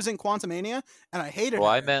 but she was in Quantumania and I hated Well,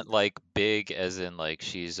 I her. meant like big as in like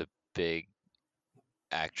she's a big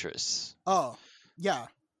actress. Oh, yeah.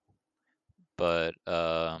 But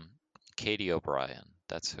Katie O'Brien,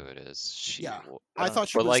 that's who it is. Yeah. I I don't, thought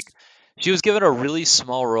she but was like she was given a really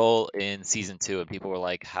small role in season 2, and people were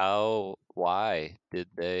like, why did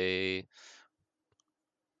they,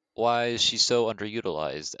 why is she so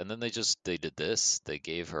underutilized? And then they did this. They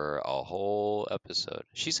gave her a whole episode.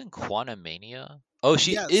 She's in Quantumania. Oh,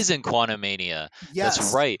 she yes. is in Quantumania. That's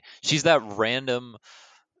Yes. right. She's that random.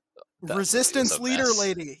 That movie is Resistance a leader mess.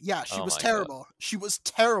 lady. Yeah, she Oh was my god, terrible. She was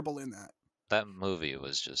terrible in that. that movie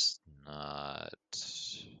was just not.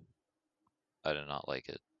 I did not like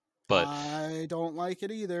it. But I don't like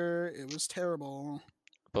it either. It was terrible.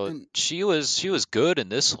 but And she was good in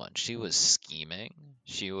this one. She was scheming.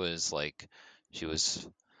 She was like she was. I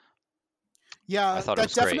yeah, thought it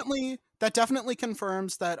was great. that definitely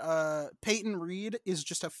confirms that Peyton Reed is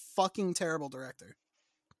just a fucking terrible director.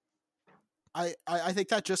 I think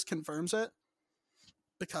that just confirms it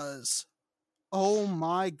because oh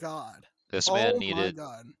my god. This man Oh my needed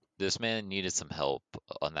god. this man needed some help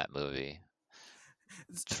on that movie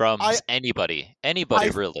from I anybody I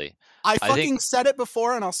really. I I think fucking said it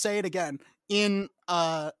before and I'll say it again. In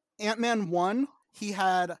Ant-Man 1, he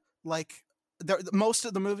had like most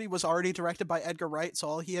of the movie was already directed by Edgar Wright, so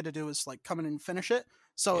all he had to do was like come in and finish it.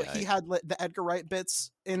 So yeah, he had the Edgar Wright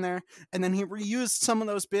bits in there, and then he reused some of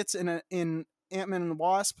those bits in Ant-Man and the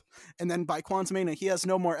Wasp, and then by Quantumania, he has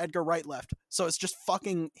no more Edgar Wright left. So it's just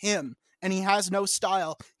fucking him, and he has no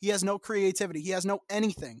style, he has no creativity, he has no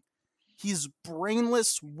anything. He's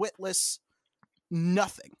brainless, witless,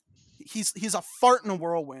 nothing. He's a fart in a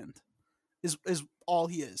whirlwind. Is all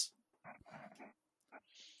he is.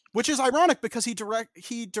 Which is ironic because he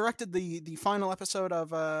directed the final episode of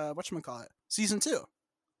whatchamacallit, season 2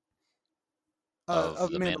 of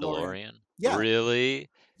of The Mandalorian. Mandalorian. Yeah, Really?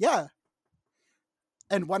 yeah.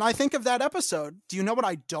 And when I think of that episode, do you know what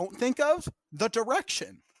I don't think of? The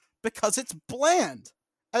direction, because it's bland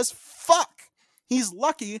as fuck. He's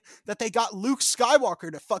lucky that they got Luke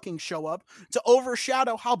Skywalker to fucking show up to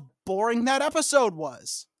overshadow how boring that episode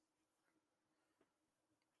was.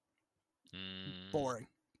 Mm, Boring.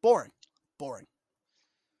 Boring. Boring.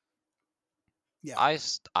 Yeah.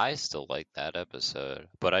 I still like that episode,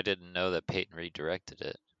 but I didn't know that Peyton Reed directed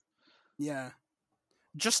it. Yeah.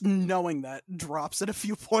 Just knowing that drops it a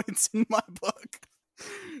few points in my book.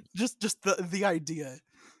 Just the idea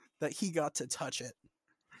that he got to touch it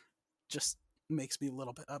just makes me a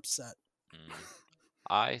little bit upset. Mm.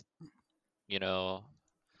 I,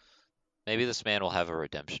 maybe this man will have a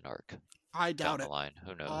redemption arc I down doubt the it. line.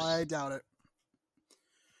 Who knows? I doubt it.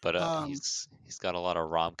 But Um, he's got a lot of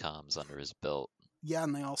rom-coms under his belt. yeah,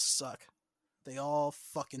 and they all suck. They all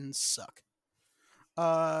fucking suck.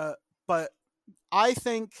 But I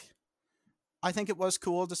think it was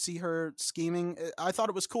cool to see her scheming. I thought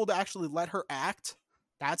it was cool to actually let her act.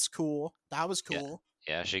 That's cool. That was cool.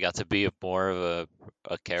 Yeah, she got to be more of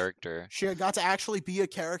a character. She got to actually be a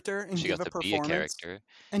character and She give got a to be a performance character.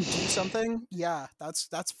 and do something. Yeah, that's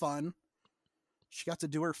fun. She got to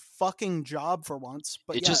do her fucking job for once.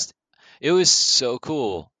 But It yeah, just, it was so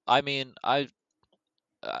cool. I mean, I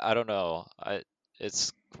don't know.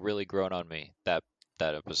 It's really grown on me, that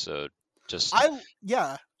episode. Just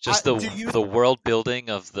yeah. just Do you the world building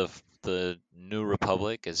of the New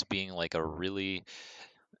Republic as being like a really,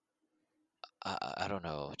 I don't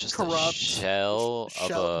know, just a corrupt shell of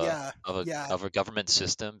shell? Yeah, yeah, a government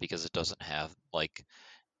system, because it doesn't have like,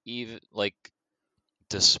 even like,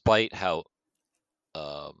 despite how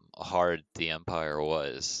hard the Empire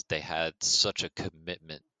was, they had such a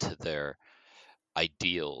commitment to their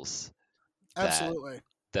ideals that absolutely.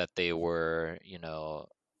 they were,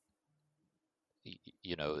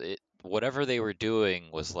 whatever they were doing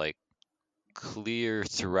was like clear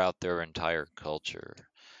throughout their entire culture.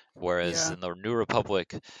 Whereas Yeah, in the New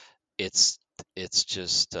Republic, it's it's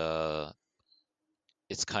just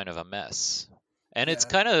it's kind of a mess, and it's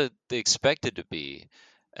yeah, kind of expected to be,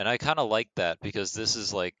 and I kind of like that, because this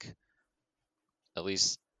is like, at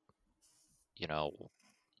least you know,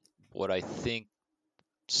 what I think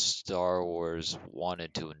Star Wars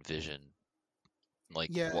wanted to envision,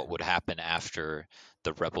 like Yeah, what would happen after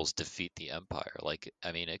the rebels defeat the Empire. Like,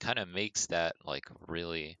 I mean, it kind of makes that like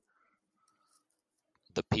really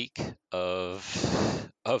the peak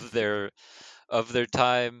of their of their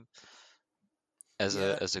time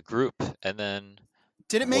yeah. as a group, and then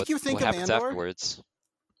Did it make you think what of happens Andor? afterwards.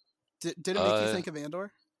 Did it make you Uh, think of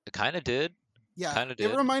Andor? it kind of did, Yeah, kind of it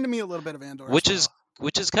did, reminded me a little bit of Andor as which is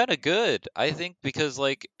well. kind of good, I think, because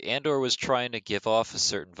like Andor was trying to give off a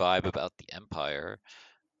certain vibe about the Empire,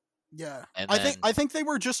 Yeah, and I then think they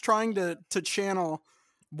were just trying to channel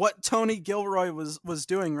what Tony Gilroy was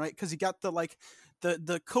doing, right? Because he got the like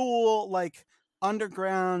the cool like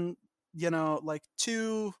underground, like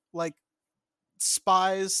two like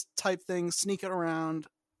spies type things sneaking around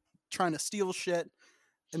trying to steal shit,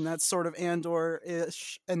 and that's sort of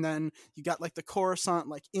Andor-ish. And then you got like the Coruscant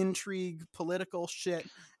like intrigue political shit,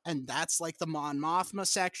 and that's like the Mon Mothma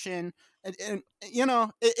section. And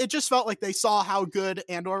it just felt like they saw how good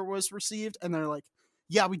Andor was received, and they're like,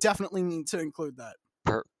 yeah, we definitely need to include that.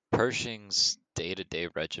 Pershing's day-to-day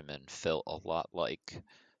regimen felt a lot like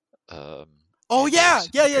um, Oh yeah, Andor's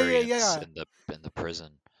yeah, yeah, yeah, experience yeah. in the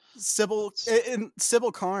prison. Sybil It's, and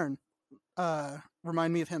Sybil Karn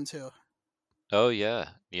remind me of him too. oh yeah,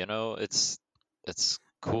 it's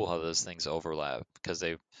cool how those things overlap because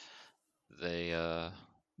they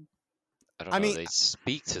I don't I know, mean, they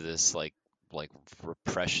speak to this like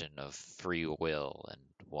repression of free will and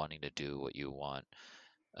wanting to do what you want.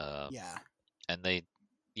 Um, yeah. and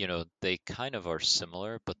they kind of are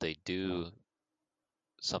similar, but they do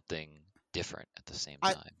something different at the same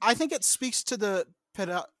I time. I think it speaks to the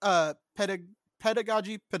pedagogy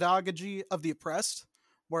of the oppressed,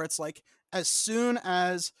 where it's like as soon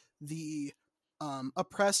as the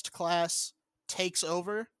oppressed class takes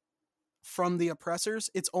over from the oppressors,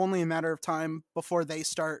 it's only a matter of time before they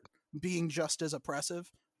start being just as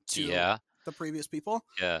oppressive to Yeah, the previous people.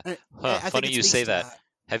 yeah. And Huh, I think funny it you speaks say to that. that.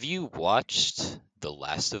 Have you watched The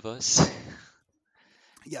Last of Us?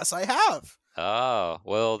 Yes, I have. Ah,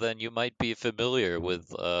 well then you might be familiar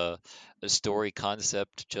with a story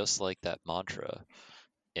concept just like that mantra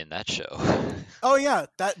in that show. Oh yeah,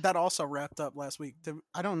 that also wrapped up last week.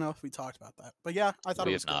 I don't know if we talked about that, but yeah, I thought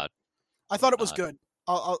it We was have good. not. I We thought have it was not. good.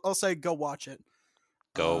 I'll say go watch it.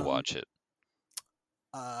 Go Um, watch it.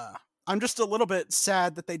 uh, I'm just a little bit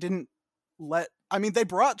sad that they didn't let. I mean, they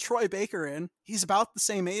brought Troy Baker in. He's about the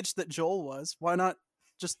same age that Joel was. Why not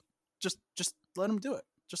just just let him do it?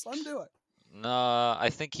 Just let him do it. Nah, I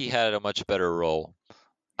think he had a much better role.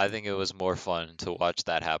 I think it was more fun to watch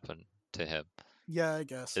that happen to him. Yeah, I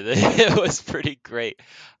guess. It was pretty great.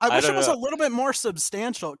 I I wish don't it was know. a little bit more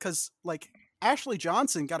substantial because like Ashley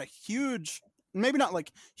Johnson got a huge, maybe not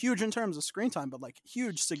like huge in terms of screen time, but like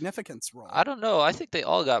huge significance role. I don't know. I think they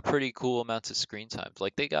all got pretty cool amounts of screen time.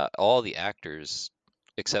 Like they got all the actors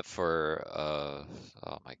except for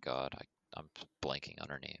oh my God, I'm blanking on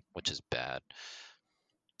her name, which is bad.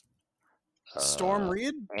 Storm Uh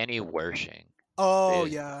Reed. Annie Wershing. Oh They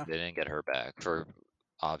yeah, they didn't get her back for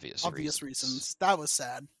obvious obvious reasons. reasons. That was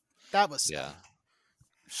sad. That was Yeah. sad.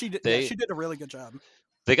 She did. Yeah, They she did a really good job.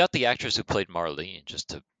 they got the actress who played Marlene just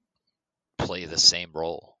to play the same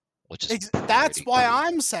role, which is That's pretty why cool.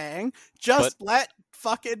 I'm saying But just let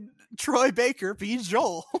fucking Troy Baker be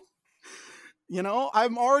Joel.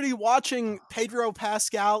 I'm already watching Pedro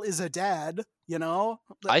Pascal is a dad.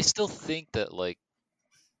 I still think that like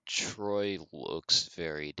Troy looks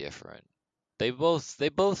very different. They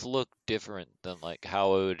both look different than like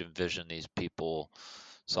how I would envision these people.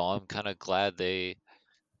 So I'm kind of glad they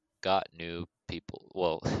got new people.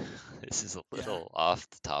 Well, this is a Yeah, little off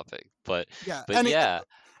the topic, yeah, but and yeah.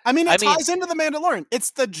 I mean I it mean, ties into the Mandalorian.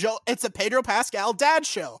 It's a Pedro Pascal dad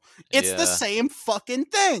show. It's the yeah. same fucking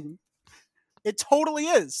thing. It totally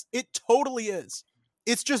is. It totally is.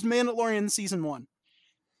 It's just Mandalorian season 1.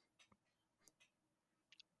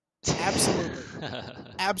 Absolutely.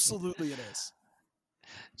 Absolutely it is.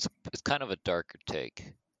 It's kind of a darker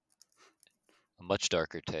take, a much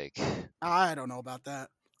darker take. I don't know about that.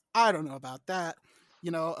 I don't know about that.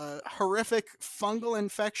 A horrific fungal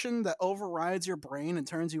infection that overrides your brain and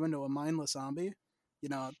turns you into a mindless zombie.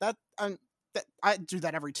 That I do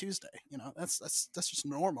that every Tuesday. That's just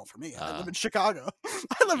normal for me. I Uh, live in Chicago.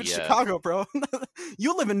 I live in yeah. Chicago, bro.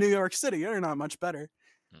 You live in New York City. You're not much better.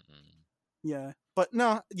 Mm-mm. Yeah, but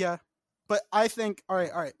no, yeah, but I think all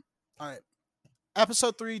right, all right, all right.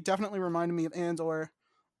 Episode 3 definitely reminded me of Andor.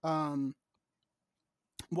 Um,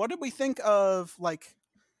 what did we think of like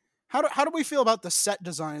how do we feel about the set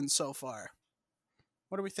design so far?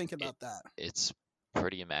 What do we think It about that? it's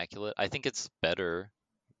pretty immaculate. I think it's better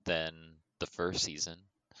than the first season.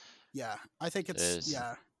 Yeah, I think it's Is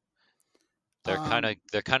yeah. they're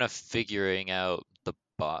kind of figuring out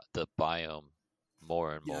the biome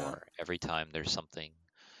more and Yeah. more every time there's something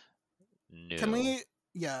Can new. we?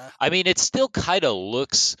 Yeah, I mean, it still kind of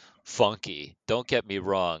looks funky. Don't get me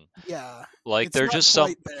wrong. yeah. Like It's there's not just some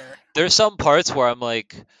quite there. there's some parts where I'm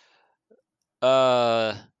like,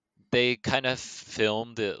 uh, they kind of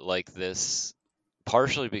filmed it like this,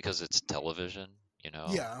 partially because it's television, you know.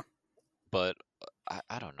 Yeah, But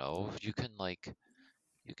I don't know. You could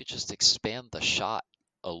just expand the shot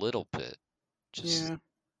a little bit. Just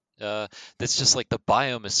yeah, uh, it's just like the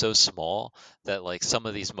biome is so small that like some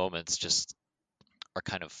of these moments just are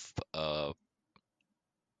kind of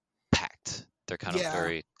packed. They're kind of yeah.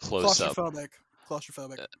 very close up. Claustrophobic.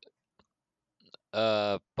 Claustrophobic.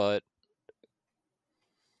 But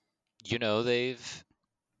you know, it's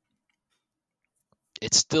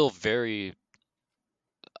still very,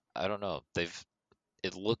 I don't know,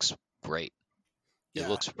 it looks great. It Yeah.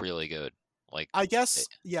 looks really good. Like, I it, guess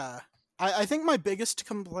yeah. I think my biggest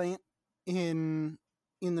complaint in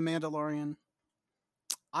the Mandalorian,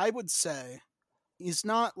 I would say, is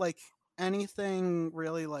not like anything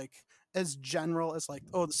really like as general as like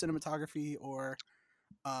the cinematography or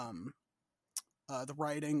um the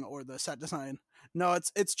writing or the set design. No,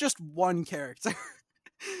 it's just one character.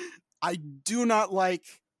 I do not like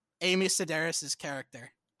Amy Sedaris'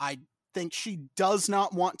 character. I think she does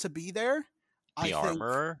not want to be there. I the think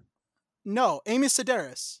armorer? no, Amy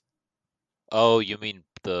Sedaris. Oh, you mean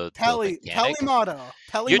the mechanic?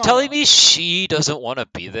 Peli You're telling Motto. me she doesn't want to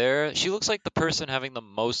be there? She looks like the person having the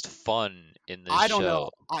most fun in this I don't know.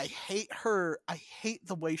 show. I hate her. I hate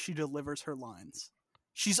the way she delivers her lines.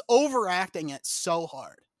 She's overacting it so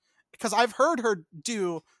hard. Because I've heard her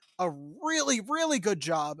do a really, really good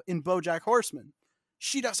job in BoJack Horseman.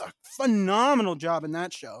 She does a phenomenal job in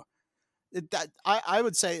that show. I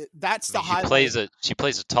would say that's I the mean, she highlight. plays a she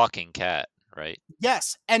plays a talking cat, right?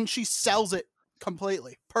 Yes, and she sells it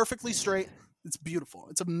completely, perfectly straight. It's beautiful.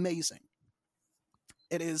 It's amazing.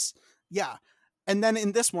 It is, yeah. And then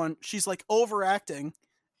in this one, she's like overacting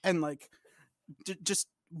and like just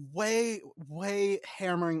way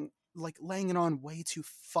hammering, like laying it on way too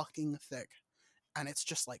fucking thick, and it's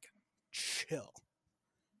just like chill,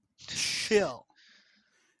 chill.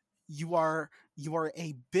 You are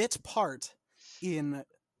a bit part in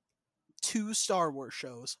two Star Wars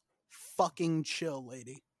shows. Fucking chill,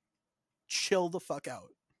 lady. Chill the fuck out.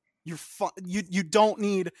 You don't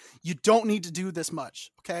need to do this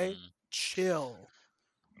much, okay? Mm, Chill.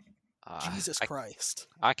 uh, Jesus I Christ.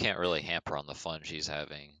 I can't really hamper on the fun she's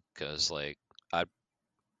having because like I'd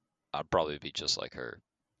I'd probably be just like her.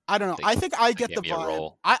 I don't know. They I think I they get gave the me a vibe.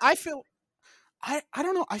 role. I feel I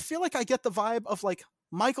don't know. I feel like I get the vibe of like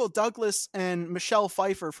Michael Douglas and Michelle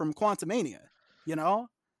Pfeiffer from Quantumania. You know,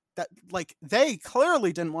 that like they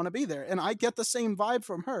clearly didn't want to be there, and I get the same vibe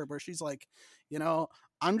from her, where she's like, you know,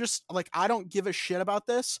 I'm just like I don't give a shit about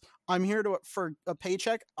this. I'm here to for a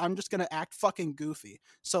paycheck. I'm just gonna act fucking goofy.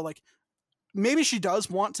 So like maybe she does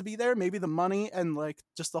want to be there. Maybe the money and like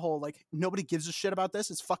just the whole like nobody gives a shit about this.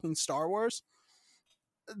 It's fucking Star Wars.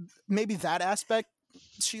 Maybe that aspect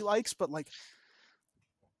she likes, but like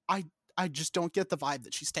I I just don't get the vibe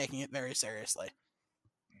that she's taking it very seriously.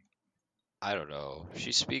 I don't know.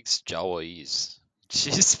 She speaks Jawa'ese.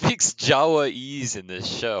 She speaks Jawa'ese in this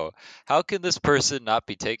show. How can this person not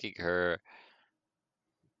be taking her?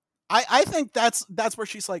 I think that's where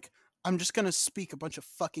she's like, I'm just gonna speak a bunch of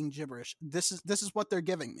fucking gibberish. This is what they're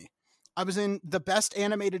giving me. I was in the best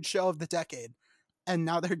animated show of the decade, and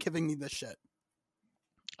now they're giving me this shit.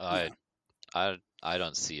 I Yeah, I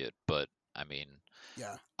don't see it, but I mean,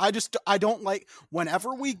 yeah. I don't like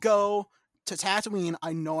whenever we go to Tatooine.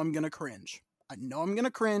 I know I'm gonna cringe. I know I'm gonna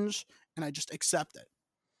cringe, and I just accept it.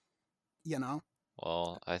 You know?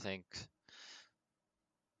 well, I think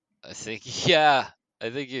yeah, I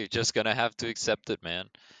think you're just gonna have to accept it, man.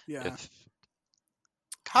 Yeah. If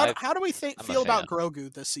How I how do we I'm a feel about fan.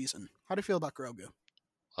 Grogu this season? How do you feel about Grogu,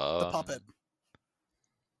 the puppet?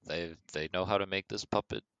 Um, they know how to make this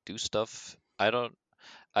puppet do stuff.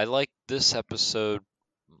 I like this episode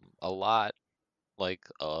a lot, like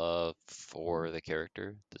for the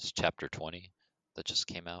character, this chapter 20 that just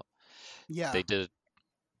came out. Yeah, They did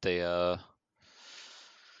they uh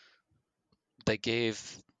they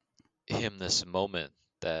gave him this moment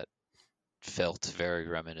that felt very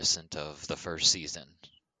reminiscent of the first season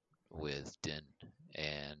with Din,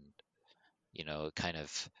 and you know, it kind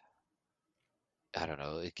of, I don't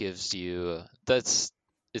know, it gives you it's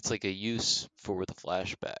like a use for the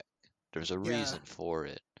flashback. There's a yeah. reason for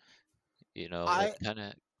it. You know, I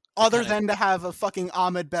that other kind of than to have a fucking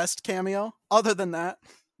Ahmed Best cameo, other than that,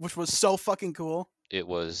 which was so fucking cool. it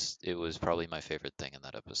was probably my favorite thing in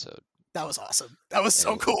that episode. That was awesome. That was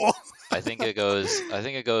so It, cool. I think it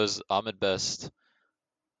goes Ahmed Best,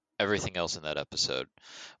 everything else in that episode.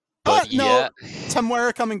 But No, yeah,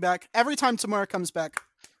 Temuera coming back. Every time Temuera comes back,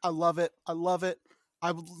 I love it. I love it.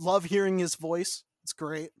 I love hearing his voice. It's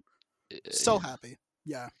great. So happy.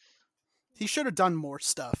 Yeah. He should have done more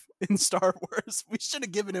stuff in Star Wars. We should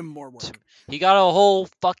have given him more work. he got a whole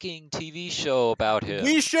fucking TV show about him.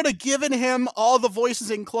 We should have given him all the voices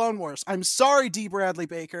in Clone Wars. I'm sorry, D. Bradley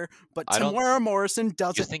Baker, but Temuera Morrison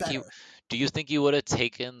does it better. Do you think he would have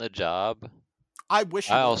taken the job? I wish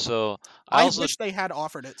he I would. I wish they had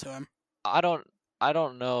offered it to him. I don't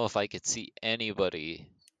know if I could see anybody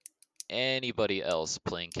else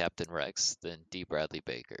playing Captain Rex than D. Bradley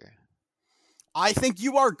Baker. I think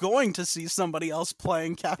you are going to see somebody else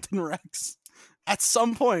playing Captain Rex at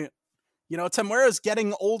some point. You know, Temuera is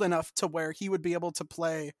getting old enough to where he would be able to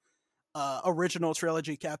play original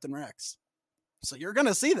trilogy Captain Rex. So you're going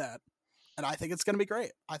to see that. And I think it's going to be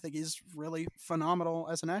great. I think he's really phenomenal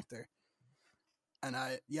as an actor. And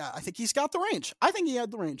I think he's got the range. I think he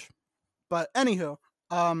had the range. But anywho,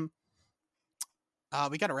 we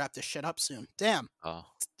got to wrap this shit up soon. Damn. Oh.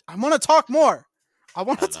 I want to talk more. I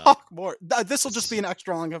want to talk more. This will just be an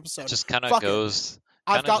extra long episode. It just kind of goes.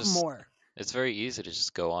 I've got more. It's very easy to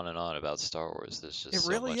just go on and on about Star Wars. There's just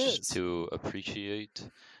so much to appreciate.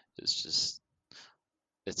 It's just,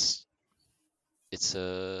 it's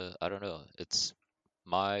I don't know. It's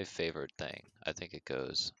my favorite thing. I think it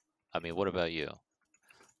goes. I mean, what about you?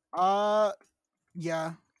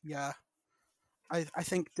 Yeah. I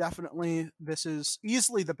think definitely this is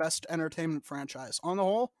easily the best entertainment franchise on the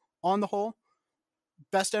whole.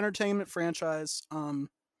 Best entertainment franchise.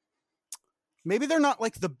 Maybe they're not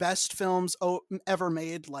like the best films ever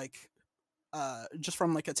made, like just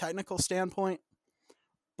from like a technical standpoint,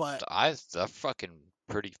 but they're fucking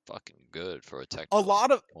pretty fucking good for a technical.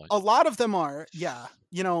 A lot of them are, yeah.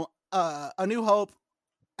 You know, A New Hope,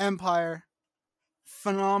 Empire,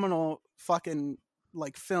 phenomenal fucking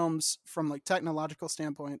like films from like technological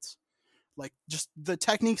standpoints, like just the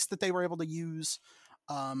techniques that they were able to use,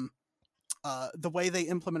 the way they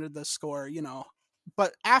implemented the score, you know.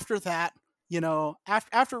 But after that, you know,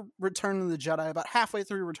 after Return of the Jedi, about halfway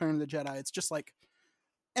through Return of the Jedi, it's just like,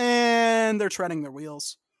 and they're treading their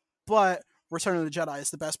wheels. But Return of the Jedi is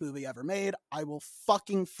the best movie ever made. I will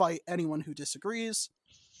fucking fight anyone who disagrees.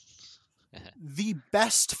 The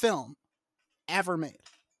best film ever made.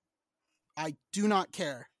 I do not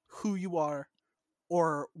care who you are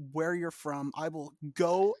or where you're from. I will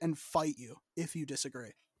go and fight you if you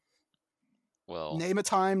disagree. Well, name a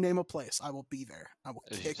time, name a place. I will be there. I will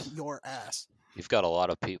kick your ass. You've got a lot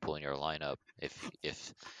of people in your lineup.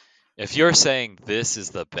 If you're saying this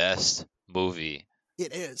is the best movie,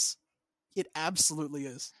 it is. It absolutely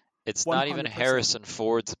is. It's 100%. Not even Harrison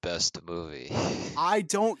Ford's best movie. I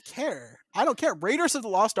don't care. Raiders of the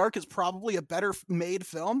Lost Ark is probably a better made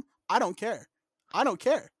film. I don't care.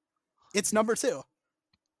 It's number 2.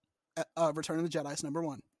 Return of the Jedi is number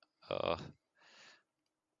 1.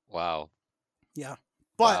 Wow. Yeah.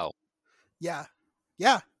 But wow. Yeah.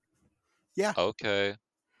 Okay.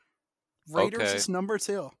 Raiders is number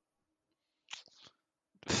 2.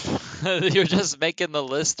 You're just making the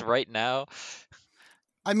list right now.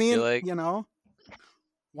 I mean, you know,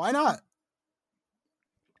 why not?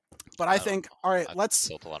 But I think, all right, let's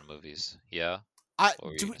built a lot of movies. Yeah.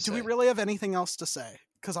 Do we really have anything else to say?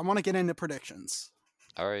 Because I want to get into predictions.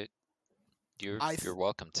 All right. You're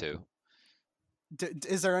welcome to.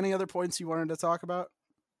 Is there any other points you wanted to talk about?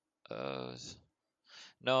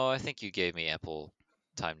 No, I think you gave me ample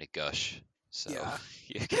time to gush. So yeah.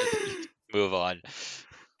 You can move on.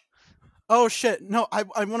 Oh shit! No, I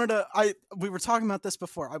wanted to. We were talking about this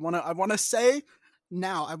before. I want to say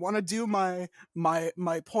now. I want to do my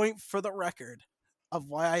point for the record of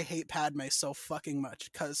why I hate Padme so fucking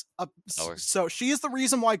much. Because so she is the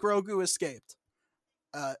reason why Grogu escaped,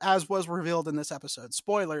 as was revealed in this episode.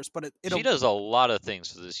 Spoilers, but she does a lot of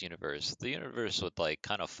things for this universe. The universe would like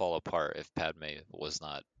kind of fall apart if Padme was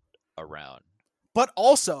not around. But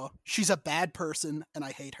also, she's a bad person, and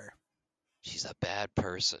I hate her. She's a bad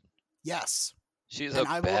person. Yes. She's a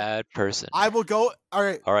bad person. I will go. All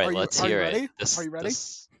right. Let's hear it. Are you ready?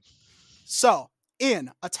 So, in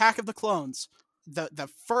Attack of the Clones, the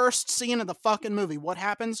first scene of the fucking movie, what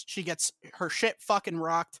happens? She gets her shit fucking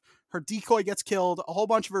rocked. Her decoy gets killed. A whole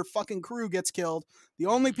bunch of her fucking crew gets killed. The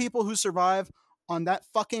only people who survive on that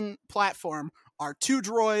fucking platform are 2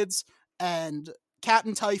 droids and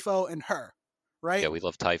Captain Typho and her. Right? Yeah, we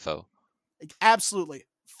love Typho. Like, absolutely.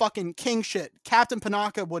 Fucking king shit. Captain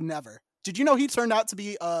Panaka would never. Did you know he turned out to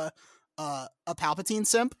be a Palpatine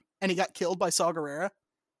simp and he got killed by Saw Gerrera?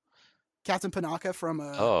 Captain Panaka from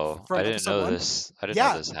Oh, I didn't episode know 1? this. I didn't know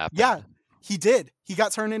Yeah. this happened. Yeah. He did. He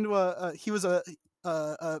got turned into he was a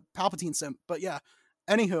Palpatine simp. But yeah.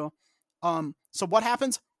 Anywho, so what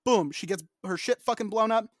happens? Boom, she gets her shit fucking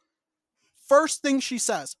blown up. First thing she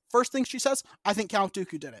says, I think Count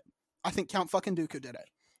Dooku did it. I think Count fucking Dooku did it.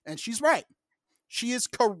 And she's right. She is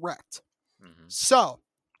correct. Mhm. So,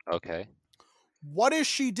 Okay. what is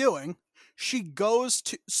she doing? She goes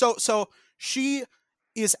to so she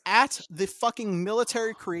is at the fucking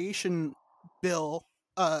military creation bill.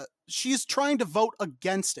 She's trying to vote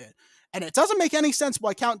against it. And it doesn't make any sense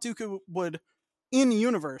why Count Dooku would, in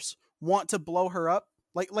universe, want to blow her up.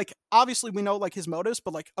 Like obviously we know like his motives,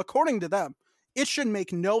 but like according to them, it should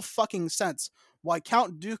make no fucking sense why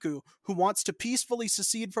Count Dooku, who wants to peacefully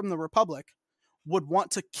secede from the Republic, would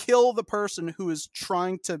want to kill the person who is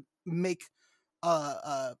trying to make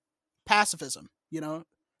pacifism, you know,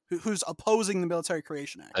 who's opposing the Military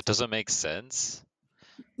Creation Act. That doesn't make sense.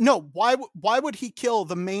 No, why would he kill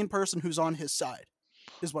the main person who's on his side?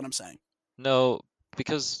 Is what I'm saying. No,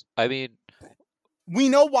 because I mean, We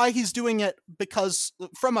know why he's doing it because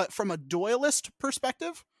from a dualist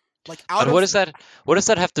perspective, like out but of what does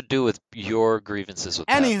that have to do with your grievances with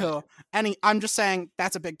Padme? I'm just saying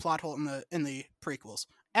that's a big plot hole in the prequels.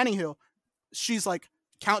 Anywho, she's like,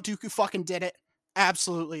 Count Dooku fucking did it.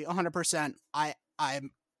 Absolutely, 100%.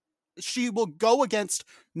 She will go against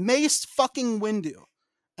Mace fucking Windu,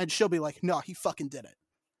 and she'll be like, no, he fucking did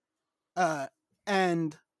it.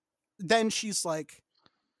 And then she's like,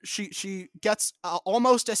 she gets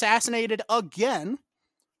almost assassinated again,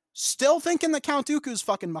 still thinking that Count Dooku's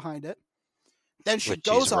fucking behind it. Then she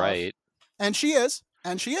goes off, right. and she is.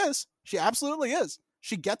 She absolutely is.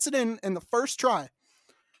 She gets it in the first try.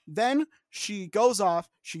 Then she goes off.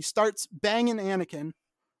 She starts banging Anakin.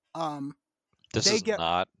 This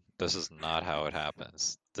is not how it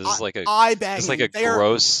happens. This is like a they're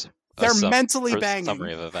gross. They're mentally banging.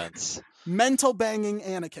 Summary of events. Mental banging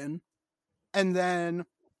Anakin, and then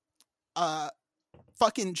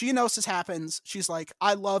fucking Geonosis happens. She's like,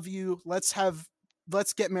 I love you. Let's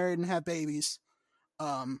get married and have babies.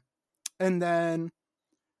 And then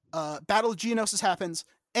Battle of Geonosis happens.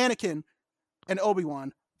 Anakin and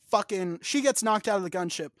Obi-Wan she gets knocked out of the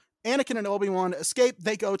gunship. Anakin and Obi-Wan escape.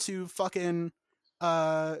 They go to fucking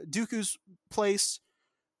Dooku's place.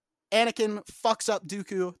 Anakin fucks up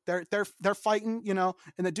Dooku. They're fighting, you know,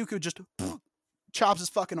 and then Dooku just chops his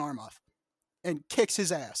fucking arm off and kicks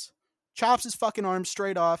his ass. Chops his fucking arm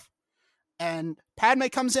straight off, and Padme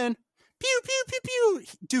comes in. Pew pew pew pew.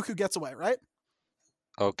 Dooku gets away, right?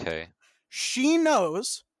 Okay. She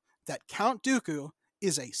knows that Count Dooku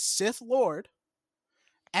is a Sith Lord,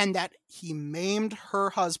 and that he maimed her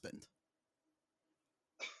husband.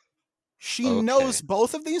 She knows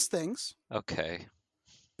both of these things. Okay.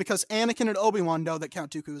 Because Anakin and Obi-Wan know that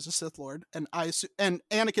Count Dooku is a Sith Lord, and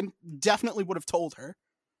Anakin definitely would have told her.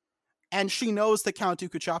 And she knows that Count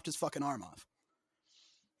Dooku chopped his fucking arm off.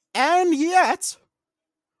 And yet,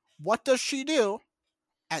 what does she do?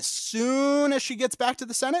 As soon as she gets back to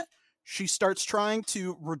the Senate, she starts trying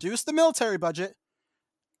to reduce the military budget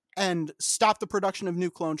and stop the production of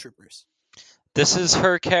new clone troopers. This is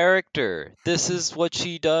her character. This is what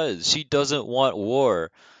she does. She doesn't want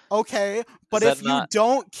war. Okay, but if you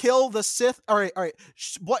don't kill the Sith, all right.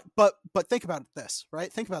 What? But think about this,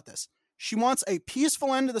 right? Think about this. She wants a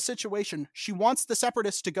peaceful end to the situation. She wants the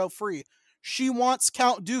Separatists to go free. She wants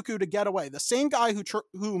Count Dooku to get away. The same guy who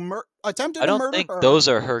attempted to murder her. I don't think those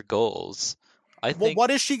are her goals. Well,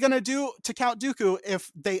 what is she gonna do to Count Dooku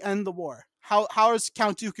if they end the war? How is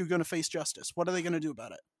Count Dooku gonna face justice? What are they gonna do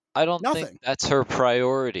about it? I don't think that's her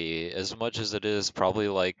priority as much as it is probably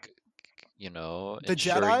like, you know, the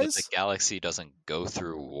ensuring Jedis? that the galaxy doesn't go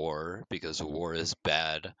through war, because war is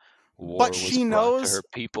bad. War but was she brought knows to her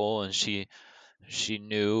people, and she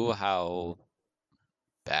knew how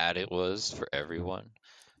bad it was for everyone.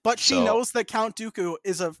 But she knows that Count Dooku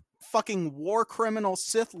is a fucking war criminal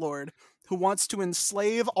Sith Lord who wants to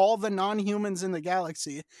enslave all the non-humans in the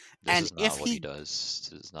galaxy. He does.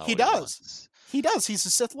 This is not he what does. He does. He's a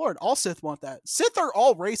Sith Lord. All Sith want that. Sith are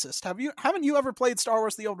all racist. Haven't you ever played Star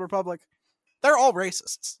Wars: The Old Republic? They're all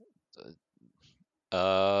racists.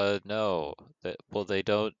 No. They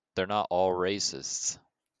don't. They're not all racists.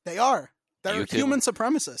 They are. They're human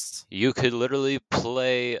supremacists. You could literally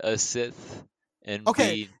play a Sith and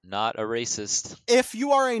be not a racist. If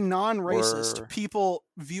you are a non-racist, people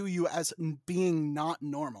view you as being not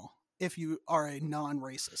normal. If you are a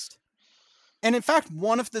non-racist. And in fact,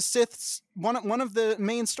 one of the Sith's one of the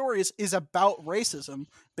main stories is about racism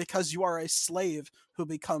because you are a slave who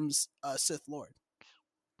becomes a Sith Lord.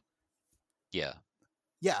 Yeah.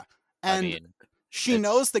 Yeah, I and mean, she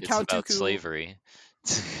knows that it's Count about Dooku slavery.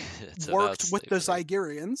 It's about worked with the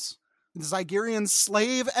slavery. The Zygerian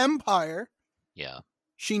slave empire. Yeah.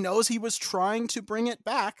 She knows he was trying to bring it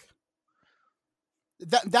back.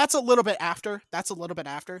 That's a little bit after. That's a little bit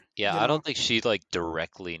after. Yeah, You I know, don't think she like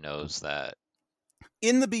directly knows that.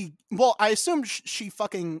 well, I assume she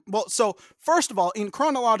fucking well. So first of all, in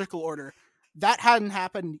chronological order, that hadn't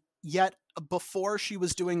happened yet. Before she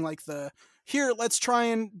was doing like the here, let's try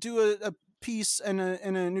and do a peace and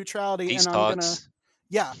a neutrality, Peace and I'm gonna talks.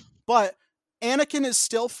 yeah. But Anakin is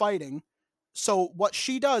still fighting. So what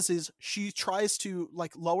she does is she tries to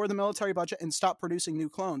like lower the military budget and stop producing new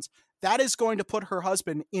clones. That is going to put her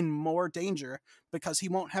husband in more danger because he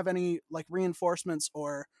won't have any like reinforcements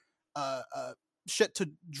or uh, uh, shit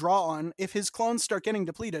to draw on if his clones start getting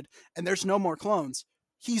depleted and there's no more clones.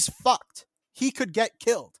 He's fucked. He could get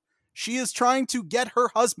killed. She is trying to get her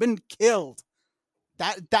husband killed.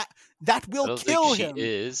 That I will don't think kill she him.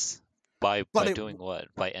 is by But it doing what?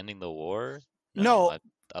 By ending the war? No, no.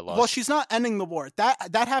 I Well, lost she's not ending the war. That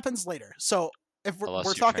happens later. So if I we're lost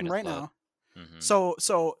your talking train of right thought. now, Hmm.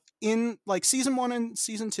 so in like season 1 and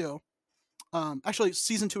season 2, actually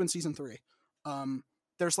season 2 and season 3,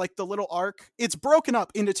 there's like the little arc. It's broken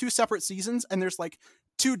up into 2 separate seasons, and there's like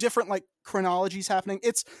 2 different like chronologies happening.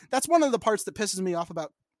 That's one of the parts that pisses me off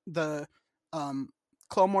about the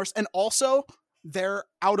Clone Wars, and also they're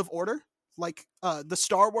out of order. Like the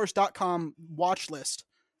StarWars.com watch list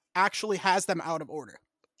actually has them out of order.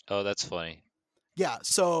 Oh, that's funny. Yeah,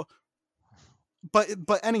 so but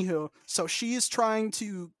anywho, so she's trying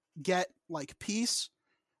to get like peace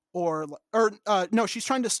or no, she's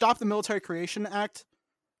trying to stop the Military Creation Act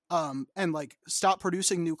and like stop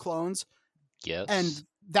producing new clones, Yes. and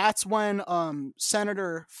that's when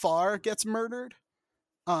Senator Farr gets murdered.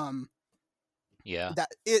 Yeah.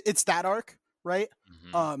 It's that arc, right?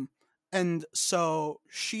 Hmm. um and so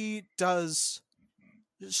she's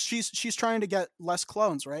trying to get less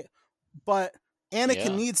clones, right? But Anakin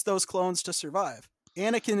Yeah. needs those clones to survive.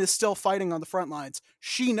 Anakin is still fighting on the front lines.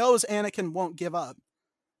 She knows Anakin won't give up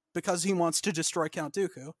because he wants to destroy Count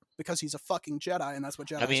Dooku because he's a fucking Jedi and that's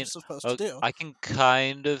what I Jedis are mean, supposed to do. I can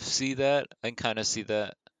kind of see that. I can kind of see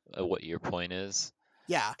that what your point is.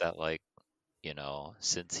 Yeah, That like,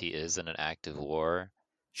 since he is in an active war,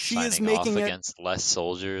 she is signing off making it. against less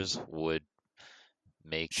soldiers would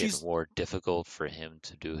make it She's more difficult for him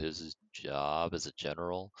to do his job as a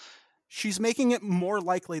general. she's making it more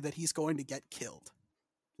likely that he's going to get killed.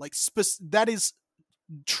 Like that is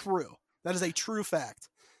true. That is a true fact.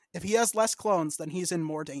 If he has less clones, then he's in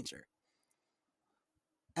more danger.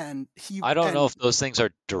 And I don't know if those things are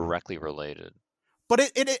directly related. but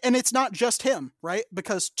and it's not just him, right?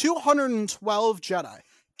 Because 212 Jedi,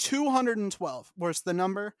 212 was the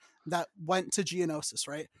number that went to Geonosis,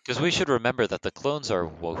 right? Because we should remember that the clones are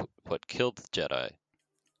what killed the Jedi.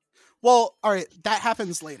 Well, all right, that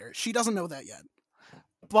happens later. She doesn't know that yet.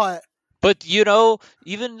 But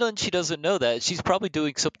even when she doesn't know that, she's probably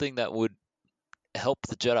doing something that would help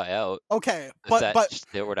the Jedi out okay, if that but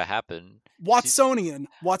were to happen.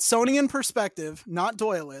 Watsonian perspective, not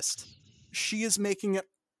Doyleist. She is making it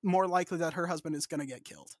more likely that her husband is going to get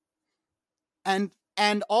killed.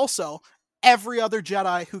 And also every other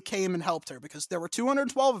Jedi who came and helped her, because there were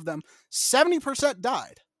 212 of them, 70%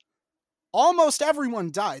 died. Almost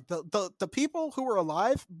everyone died. The people who were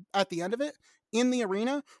alive at the end of it in the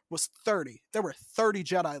arena was 30. There were 30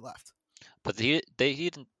 Jedi left. But he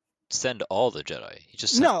didn't send all the Jedi. He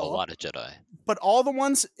just sent a lot of Jedi. But all the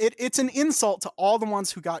ones, it's an insult to all the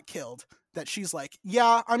ones who got killed that she's like,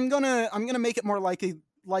 yeah, I'm gonna make it more likely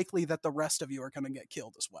that the rest of you are gonna get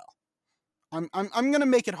killed as well. I'm gonna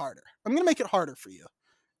make it harder. I'm gonna make it harder for you,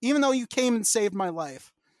 even though you came and saved my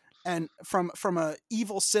life, and from a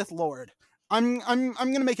evil Sith Lord. I'm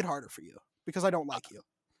gonna make it harder for you because I don't like you.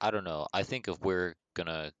 I don't know. I think if we're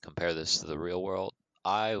gonna compare this to the real world,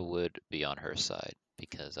 I would be on her side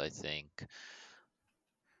because I think,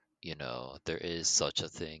 there is such a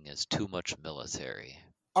thing as too much military.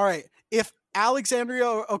 All right, if Alexandria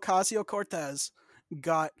Ocasio-Cortez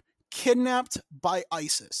got kidnapped by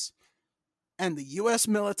ISIS and the U.S.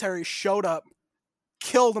 military showed up,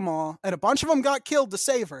 killed them all, and a bunch of them got killed to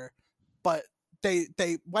save her, but they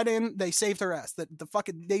went in, they saved her ass. The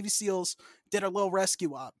fucking Navy SEALs did a little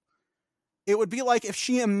rescue op. It would be like if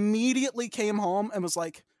she immediately came home and was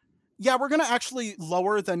like, yeah, we're going to actually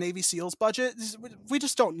lower the Navy SEALs budget. We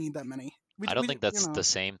just don't need that many. I don't think that's the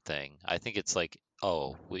same thing. I think it's like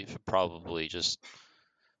Oh, we should probably just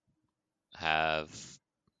have,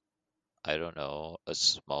 I don't know, a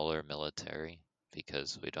smaller military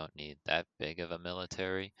because we don't need that big of a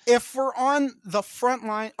military. If we're on the front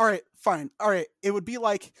line, all right, fine. All right, it would be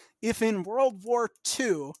like if in World War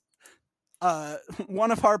II,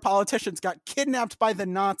 one of our politicians got kidnapped by the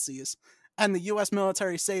Nazis and the U.S.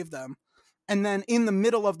 military saved them. And then in the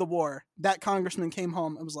middle of the war, that congressman came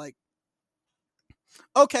home and was like,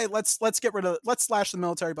 okay, let's slash the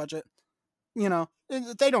military budget. You know,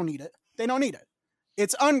 they don't need it. They don't need it.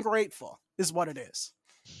 It's ungrateful, is what it is.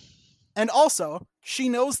 And also, she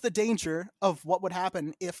knows the danger of what would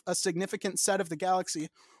happen if a significant set of the galaxy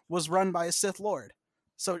was run by a Sith Lord.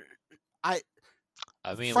 So, I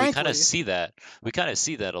I mean, we kind frankly, of see that. We kind of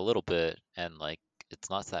see that a little bit, and like, it's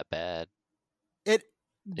not that bad it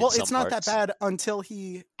in well, it's some not that parts. bad until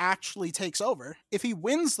he actually takes over. If he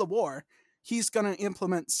wins the war, he's going to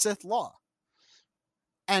implement Sith law,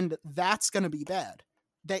 and that's going to be bad.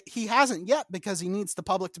 That he hasn't yet because he needs the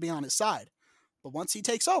public to be on his side. But once he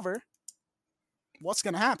takes over, what's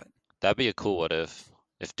going to happen? That'd be a cool what if.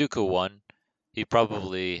 If Dooku won, he'd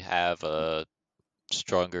probably have a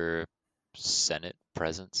stronger Senate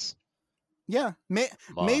presence Yeah,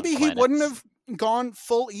 among maybe he wouldn't planets. have gone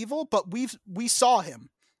full evil, but we saw him.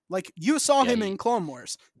 Like you saw Yeah, him in Clone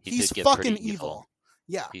Wars. he He's did get pretty fucking evil. evil.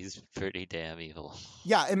 Yeah, He's pretty damn evil.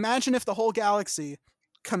 yeah. Imagine if the whole galaxy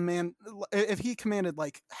if he commanded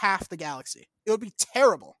like half the galaxy. It would be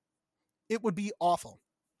terrible. It would be awful.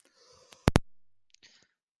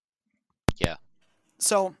 Yeah.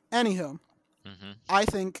 So, anywho, Hmm. I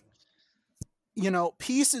think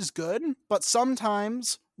peace is good, but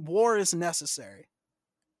sometimes war is necessary.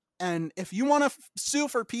 And if you want to sue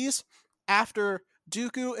for peace after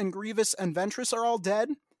Dooku and Grievous and Ventress are all dead,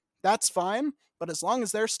 that's fine. But as long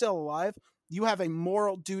as they're still alive, you have a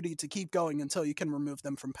moral duty to keep going until you can remove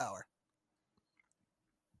them from power.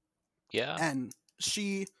 Yeah. And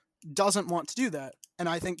she doesn't want to do that. And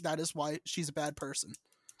I think that is why she's a bad person.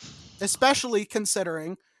 Especially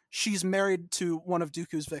considering she's married to one of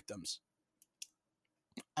Dooku's victims.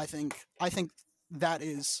 I think that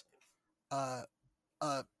is a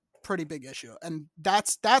pretty big issue. And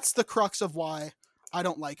that's the crux of why I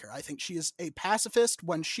don't like her. I think she is a pacifist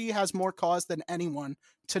when she has more cause than anyone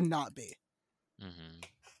to not be. Hmm.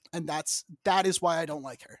 And that is why I don't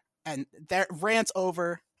like her. And that rant's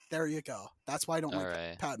over. There you go. That's why I don't All like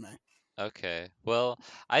right. Padme. Okay. Well,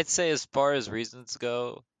 I'd say as far as reasons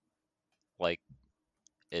go, like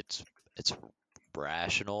it's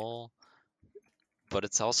rational, but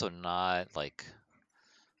it's also not like,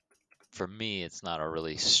 for me, it's not a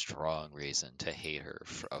really strong reason to hate her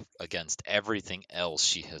against everything else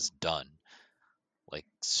she has done. Like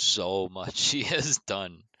so much she has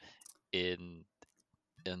done in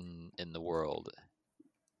in the world.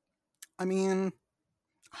 I mean,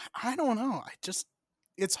 I don't know.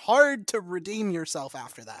 It's hard to redeem yourself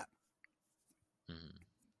after that. Mhm.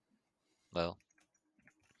 Well,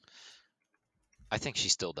 I think she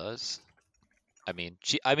still does. I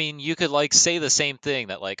mean, you could like say the same thing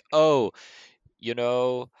that like, oh, you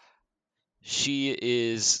know, she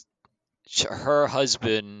is her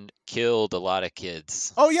husband killed a lot of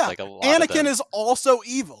kids, Oh yeah, like a lot of Anakin them. is also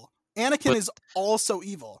evil. Anakin But is also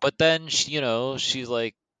evil. but then she,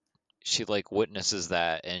 she like witnesses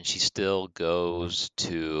that and she still goes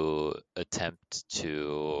to attempt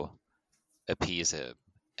to appease him.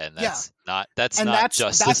 And Yeah, that's and not that's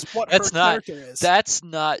justice. what her That's not character is. that's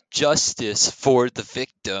not justice for the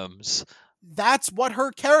victims. That's what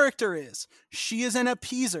her character is. She is an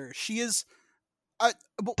appeaser. She is.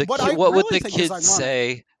 What I What would really the think is kids ironic.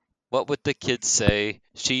 say? What would the kids say?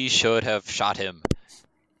 She should have shot him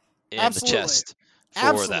in the Absolutely, chest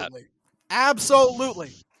for that. absolutely,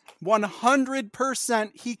 absolutely,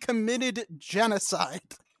 100%. He committed genocide.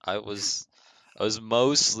 I was I was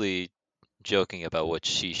mostly joking about what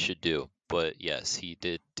she should do, but yes, he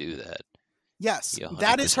did do that. Yes, He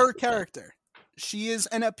that is her 100% did that. character. She is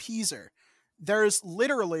an appeaser. There's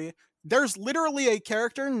literally a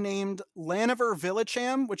character named Laniver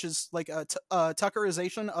Villacham, which is like a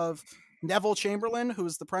Tuckerization of Neville Chamberlain, who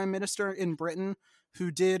was the prime minister in Britain who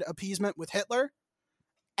did appeasement with Hitler.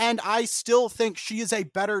 And I still think she is a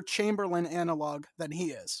better Chamberlain analog than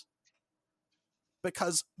he is.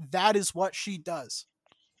 Because that is what she does.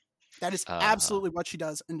 That is Uh, absolutely what she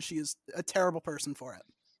does, and she is a terrible person for it.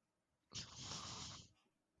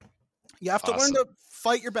 You have to learn awesome. to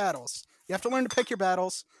fight your battles. You have to learn to pick your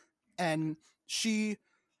battles, and she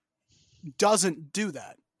doesn't do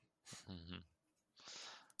that. Hmm.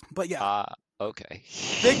 But yeah, Okay.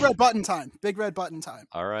 big red button time. Big red button time.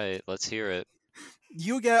 All right, let's hear it.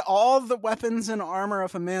 You get all the weapons and armor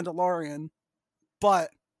of a Mandalorian, but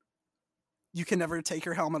you can never take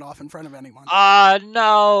your helmet off in front of anyone. Ah,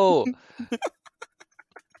 no!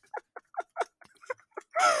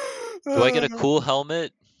 Do I get a cool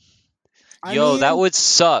helmet? I Yo, that mean, would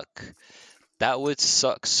suck. That would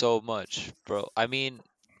suck so much, bro. I mean,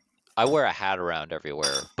 I wear a hat around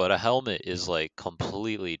everywhere, but a helmet is like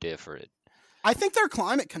completely different. I think they're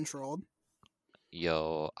climate controlled.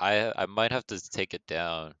 Yo, I might have to take it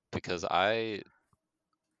down because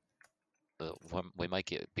we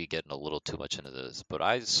might be getting a little too much into this, but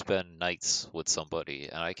I spend nights with somebody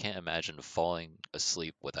and I can't imagine falling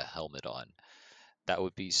asleep with a helmet on. That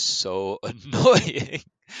would be so annoying.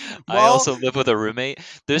 I Well, also live with a roommate.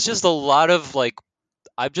 There's just a lot of like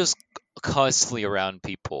I'm just constantly around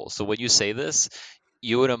people. So when you say this,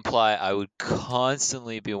 you would imply I would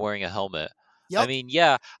constantly be wearing a helmet. I yep. mean,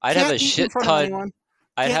 yeah, I'd have Can't a eat in shit front of ton. anyone.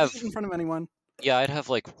 I'd Can't have eat in front of anyone. yeah, I'd have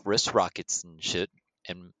like wrist rockets and shit,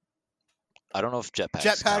 and I don't know if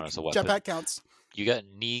jetpacks count as a weapon. Jetpack counts. You got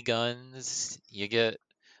knee guns. You get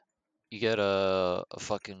a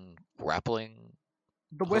fucking grappling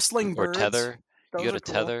The hook whistling or birds. tether. You Those get are a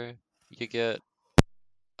cool. tether. You get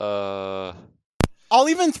uh I'll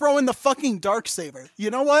even throw in the fucking dark saber.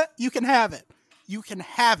 You know what? You can have it. You can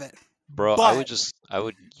have it. bro, But I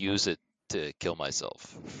would use it to kill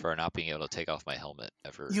myself for not being able to take off my helmet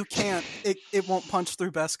ever. you can't. It won't punch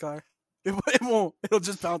through Beskar. It won't. It'll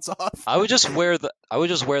just bounce off. I would just wear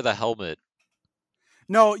the helmet.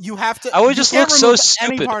 No, you have to. I would You just can't look so remove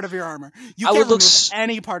any stupid. part of your armor. You I can't would look remove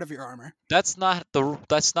any part of your armor. That's not the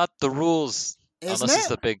rules. Isn't Unless it's it?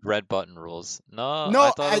 the big red button rules. No, I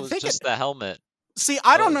No, thought I it was think it. just the helmet. See,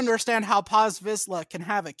 I don't Was. understand how Paz Vizsla can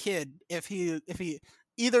have a kid if he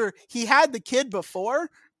either he had the kid before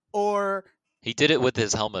or He did it with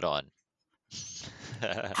his helmet on.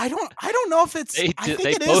 I don't know if it's I think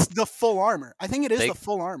they it is both the full armor. I think it is they the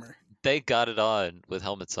full armor. they got it on with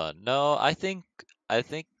helmets on. No, I think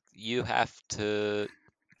you have to.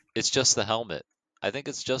 It's just the helmet. I think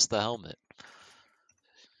it's just the helmet.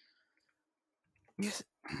 Yes.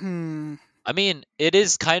 I mean, it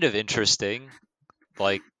is kind of interesting,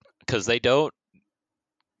 like, because they don't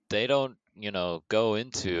go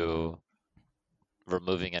into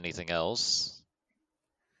removing anything else.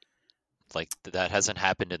 Like that hasn't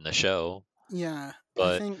happened in the show. Yeah, I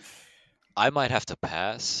But think I might have to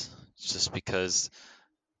pass just because,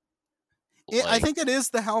 I like, think it is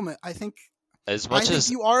the helmet. as I much think as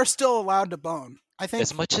you are still allowed to bone. I think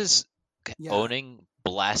as much as yeah. owning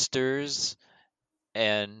blasters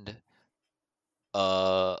and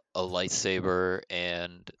a lightsaber,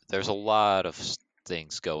 and there's a lot of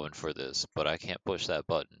things going for this, but I can't push that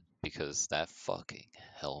button because that fucking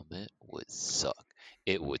helmet would suck.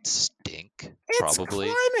 It would stink, It's probably.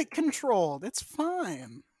 climate controlled. It's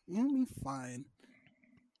fine. You'll be fine.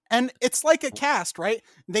 And it's like a cast, right?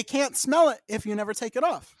 They can't smell it if you never take it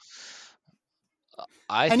off.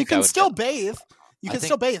 And you can still bathe. You can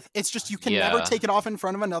still bathe. It's just you can never take it off in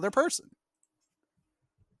front of another person.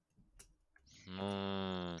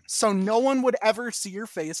 So no one would ever see your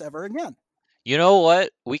face ever again. You know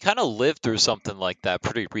what? We kind of lived through something like that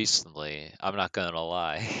pretty recently. I'm not gonna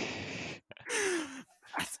lie.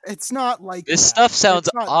 It's not like this that. stuff sounds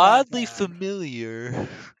It's not oddly that bad. familiar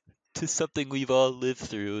to something we've all lived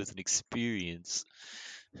through as an experience.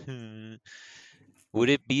 Would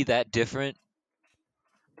it be that different?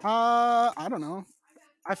 I don't know.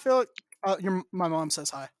 I feel like my mom says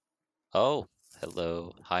hi. Oh,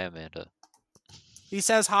 hello. Hi, Amanda. He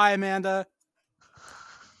says hi, Amanda.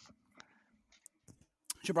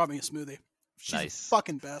 She brought me a smoothie. She's Nice. the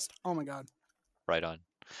fucking best. Oh my god. Right on.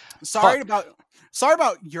 Sorry about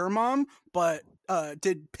your mom, but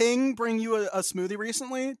did Ping bring you a smoothie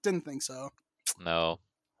recently? Didn't think so. No.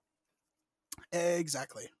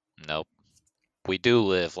 Exactly. Nope. We do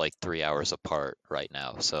live like 3 hours apart right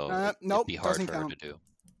now, so nope, it'd be hard doesn't for her count. to do.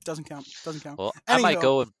 Doesn't count. Well, I might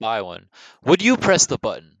go and buy one. Would you press the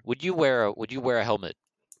button? Would you wear a helmet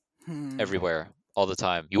everywhere all the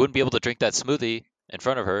time? You wouldn't be able to drink that smoothie in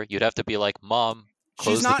front of her. You'd have to be like, "Mom,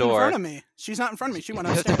 close the door." She's not in front of me. She's not in front of me. She went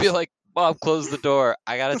upstairs. You have to be like, "Mom, close the door.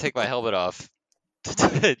 I gotta take my helmet off."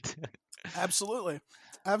 Absolutely.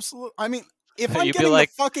 I mean, if I'm You'd getting like,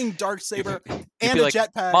 a fucking dark saber you'd and be a like,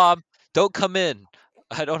 jetpack, "Mom, don't come in.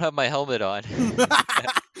 I don't have my helmet on."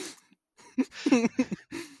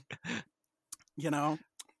 You know,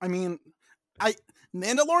 I mean,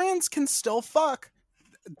 Mandalorians can still fuck.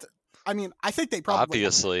 I mean, I think they probably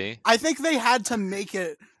obviously. I think they had to make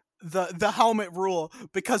it the helmet rule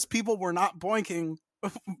because people were not boinking.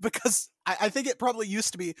 Because I think it probably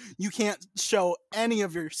used to be you can't show any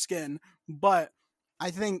of your skin, but I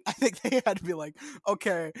think they had to be like,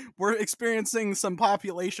 okay, we're experiencing some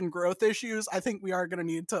population growth issues. I think we are going to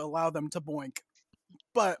need to allow them to boink.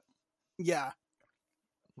 But yeah,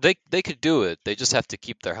 They could do it. They just have to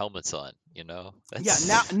keep their helmets on. yeah. That's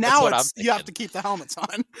Now that's what I'm it's you have to thinking. keep the helmets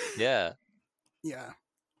on. Yeah, Yeah,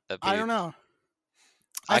 that'd I be. don't know.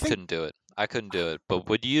 I I think couldn't do it. I couldn't do it. But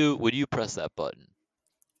would you press that button?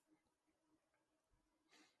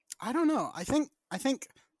 I don't know. I think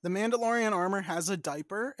the Mandalorian armor has a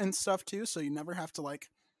diaper and stuff too, so you never have to like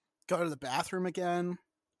go to the bathroom again.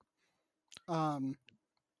 Um,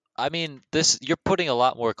 I mean, this you're putting a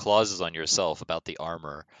lot more clauses on yourself about the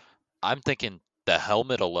armor. I'm thinking the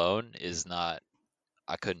helmet alone is not.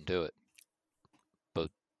 I couldn't do it. But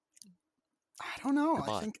I don't know. come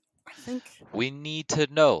on, I think we need to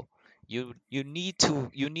know. You need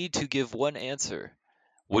to give one answer.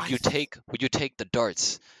 Would I you take the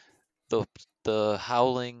darts, the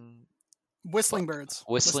howling whistling birds.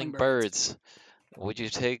 whistling birds? Would you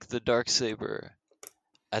take the dark saber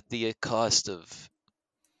at the cost of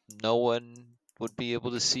no one would be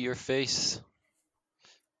able to see your face?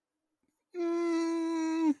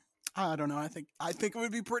 I don't know. I think it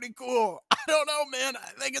would be pretty cool. I don't know, man.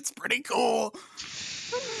 I think it's pretty cool.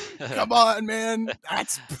 Come on, man.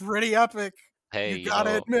 That's pretty epic. Hey, You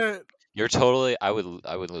gotta admit. you're totally. I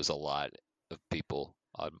would lose a lot of people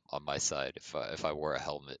on my side if I wore a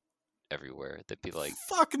helmet everywhere. They'd be like,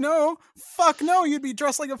 Fuck no. Fuck no. You'd be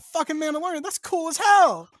dressed like a fucking Mandalorian. That's cool as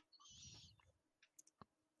hell.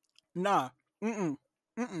 Nah. Mm-mm.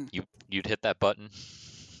 you'd hit that button.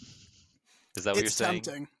 Is that what you're It's saying?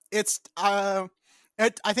 tempting. It's I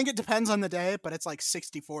think it depends on the day, but it's like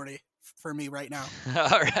 60-40 for me right now.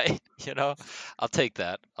 All right, I'll take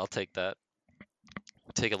that. I'll take a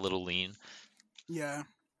little lean. Yeah.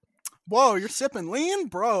 Whoa, you're sipping lean,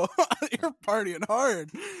 bro. You're partying hard.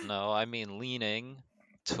 No, I mean leaning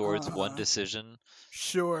towards one decision.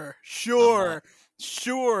 Sure.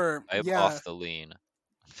 I'm Yeah. off the lean.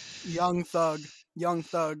 Young thug,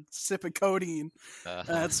 sipping codeine. Uh,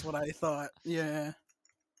 That's what I thought. Yeah.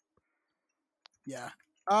 Yeah.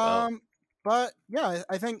 well, But yeah,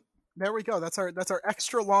 I think there we go. That's our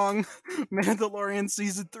extra long Mandalorian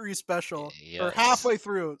season 3 special. Or yes. halfway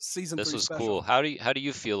through season 3 This was special. cool. How do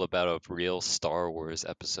you feel about a real Star Wars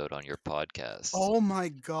episode on your podcast? Oh my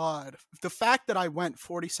god. The fact that I went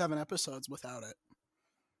 47 episodes without it.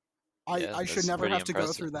 Yeah, I should that's never pretty have to go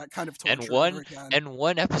impressive. through that kind of And torture one ever again. and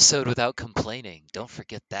one episode without complaining. Don't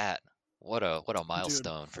forget that. What a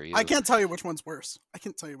milestone for you. I can't tell you which one's worse.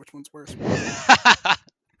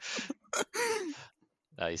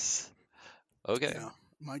 Nice. Okay. Yeah.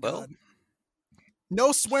 My Well, god.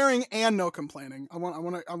 No swearing and no complaining. I want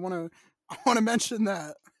to mention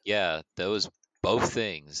that. yeah, those both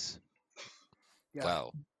things. Yeah.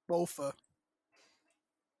 Wow. Bofa.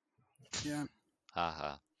 Yeah.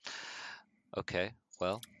 Haha. Okay.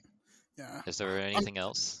 Well, Yeah. is there anything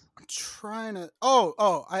else? I'm trying to.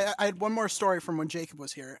 Oh! I had one more story from when Jacob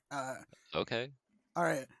was here. Okay. All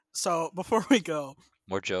right. So before we go,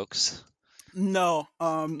 More jokes. no.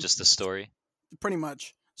 Just a story. Pretty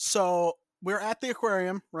much. So we're at the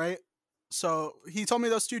aquarium, right? So he told me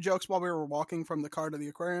those two jokes while we were walking from the car to the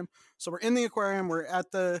aquarium. So we're in the aquarium. We're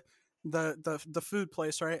at the food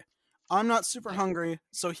place, right? I'm not super hungry,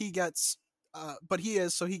 so he gets, but he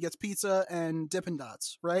is, so he gets pizza and Dippin'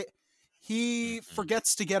 Dots, right? He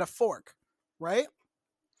forgets to get a fork, right?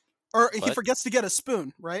 Or he What? forgets to get a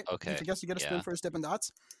spoon, right? Okay, He forgets to get a spoon yeah. for his Dippin'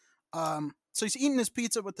 Dots. So he's eating his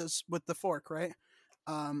pizza with the fork, right?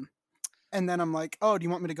 And then I'm like, "Oh, do you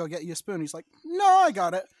want me to go get you a spoon?" He's like, "No, I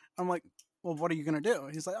got it." I'm like, "Well, what are you gonna do?"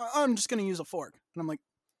 He's like, "I'm just gonna use a fork." And I'm like,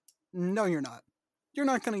 "No, you're not. You're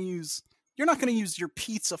not gonna use your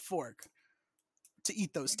pizza fork to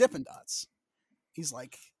eat those Dippin' Dots." He's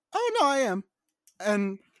like, "Oh no, I am."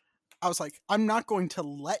 And I was like, "I'm not going to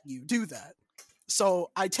let you do that." So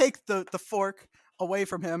I take the fork away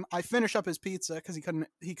from him. I finish up his pizza because he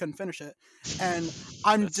couldn't finish it, and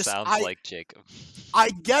I'm That just sounds I like Jacob. I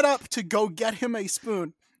get up to go get him a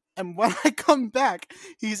spoon, and when I come back,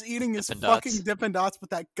 he's eating his Dippin' fucking Dots. Dippin' Dots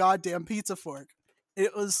with that goddamn pizza fork.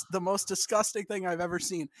 It was the most disgusting thing I've ever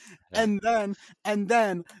seen. Yeah. And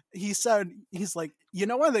then he said, he's like, "You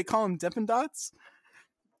know why they call them Dippin' Dots?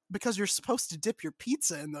 Because you're supposed to dip your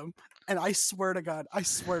pizza in them." And I swear to God,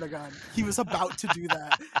 he was about to do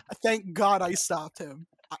that. Thank God I stopped him.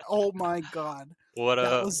 Oh my God. What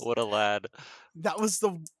That a was- what a lad. That was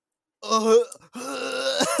the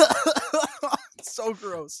so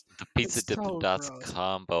gross. The pizza It's Dippin' so Dots gross.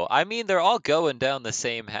 combo. I mean, they're all going down the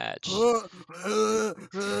same hatch.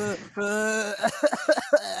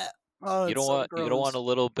 Oh, it's so you don't want gross. a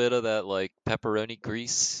little bit of that like pepperoni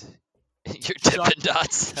grease in your Shut- Dippin'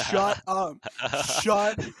 Dots? Shut up.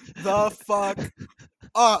 Shut the fuck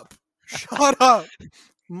up. Shut up.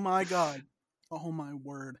 My God. Oh my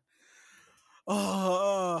word.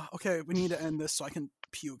 Okay, we need to end this so I can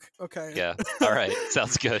puke. Okay. Yeah. All right.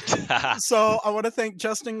 Sounds good. So I want to thank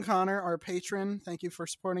Justin Connor, our patron. Thank you for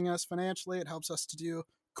supporting us financially. It helps us to do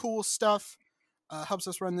cool stuff. Helps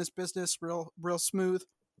us run this business real smooth.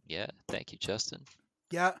 Yeah. Thank you, Justin.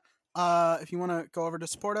 Yeah. If you want to go over to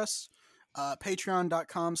support us,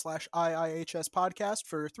 patreon.com/IIHS podcast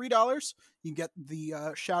for $3. You get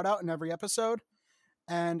the shout out in every episode.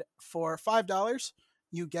 And for $5,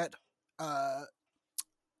 you get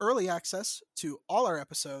early access to all our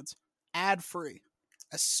episodes ad free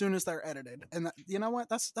as soon as they're edited. And that, you know what?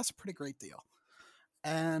 That's a pretty great deal.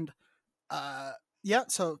 And yeah,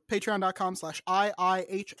 so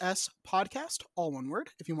patreon.com/IIHS podcast, all one word.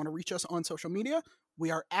 If you want to reach us on social media,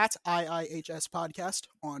 we are at IIHS podcast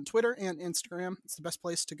on Twitter and Instagram. It's the best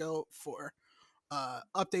place to go for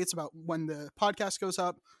updates about when the podcast goes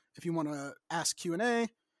up. If you want to ask Q&A,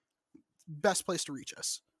 best place to reach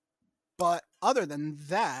us. But other than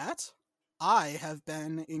that, I have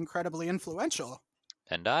been incredibly influential.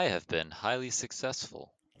 And I have been highly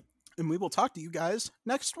successful. And we will talk to you guys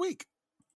next week.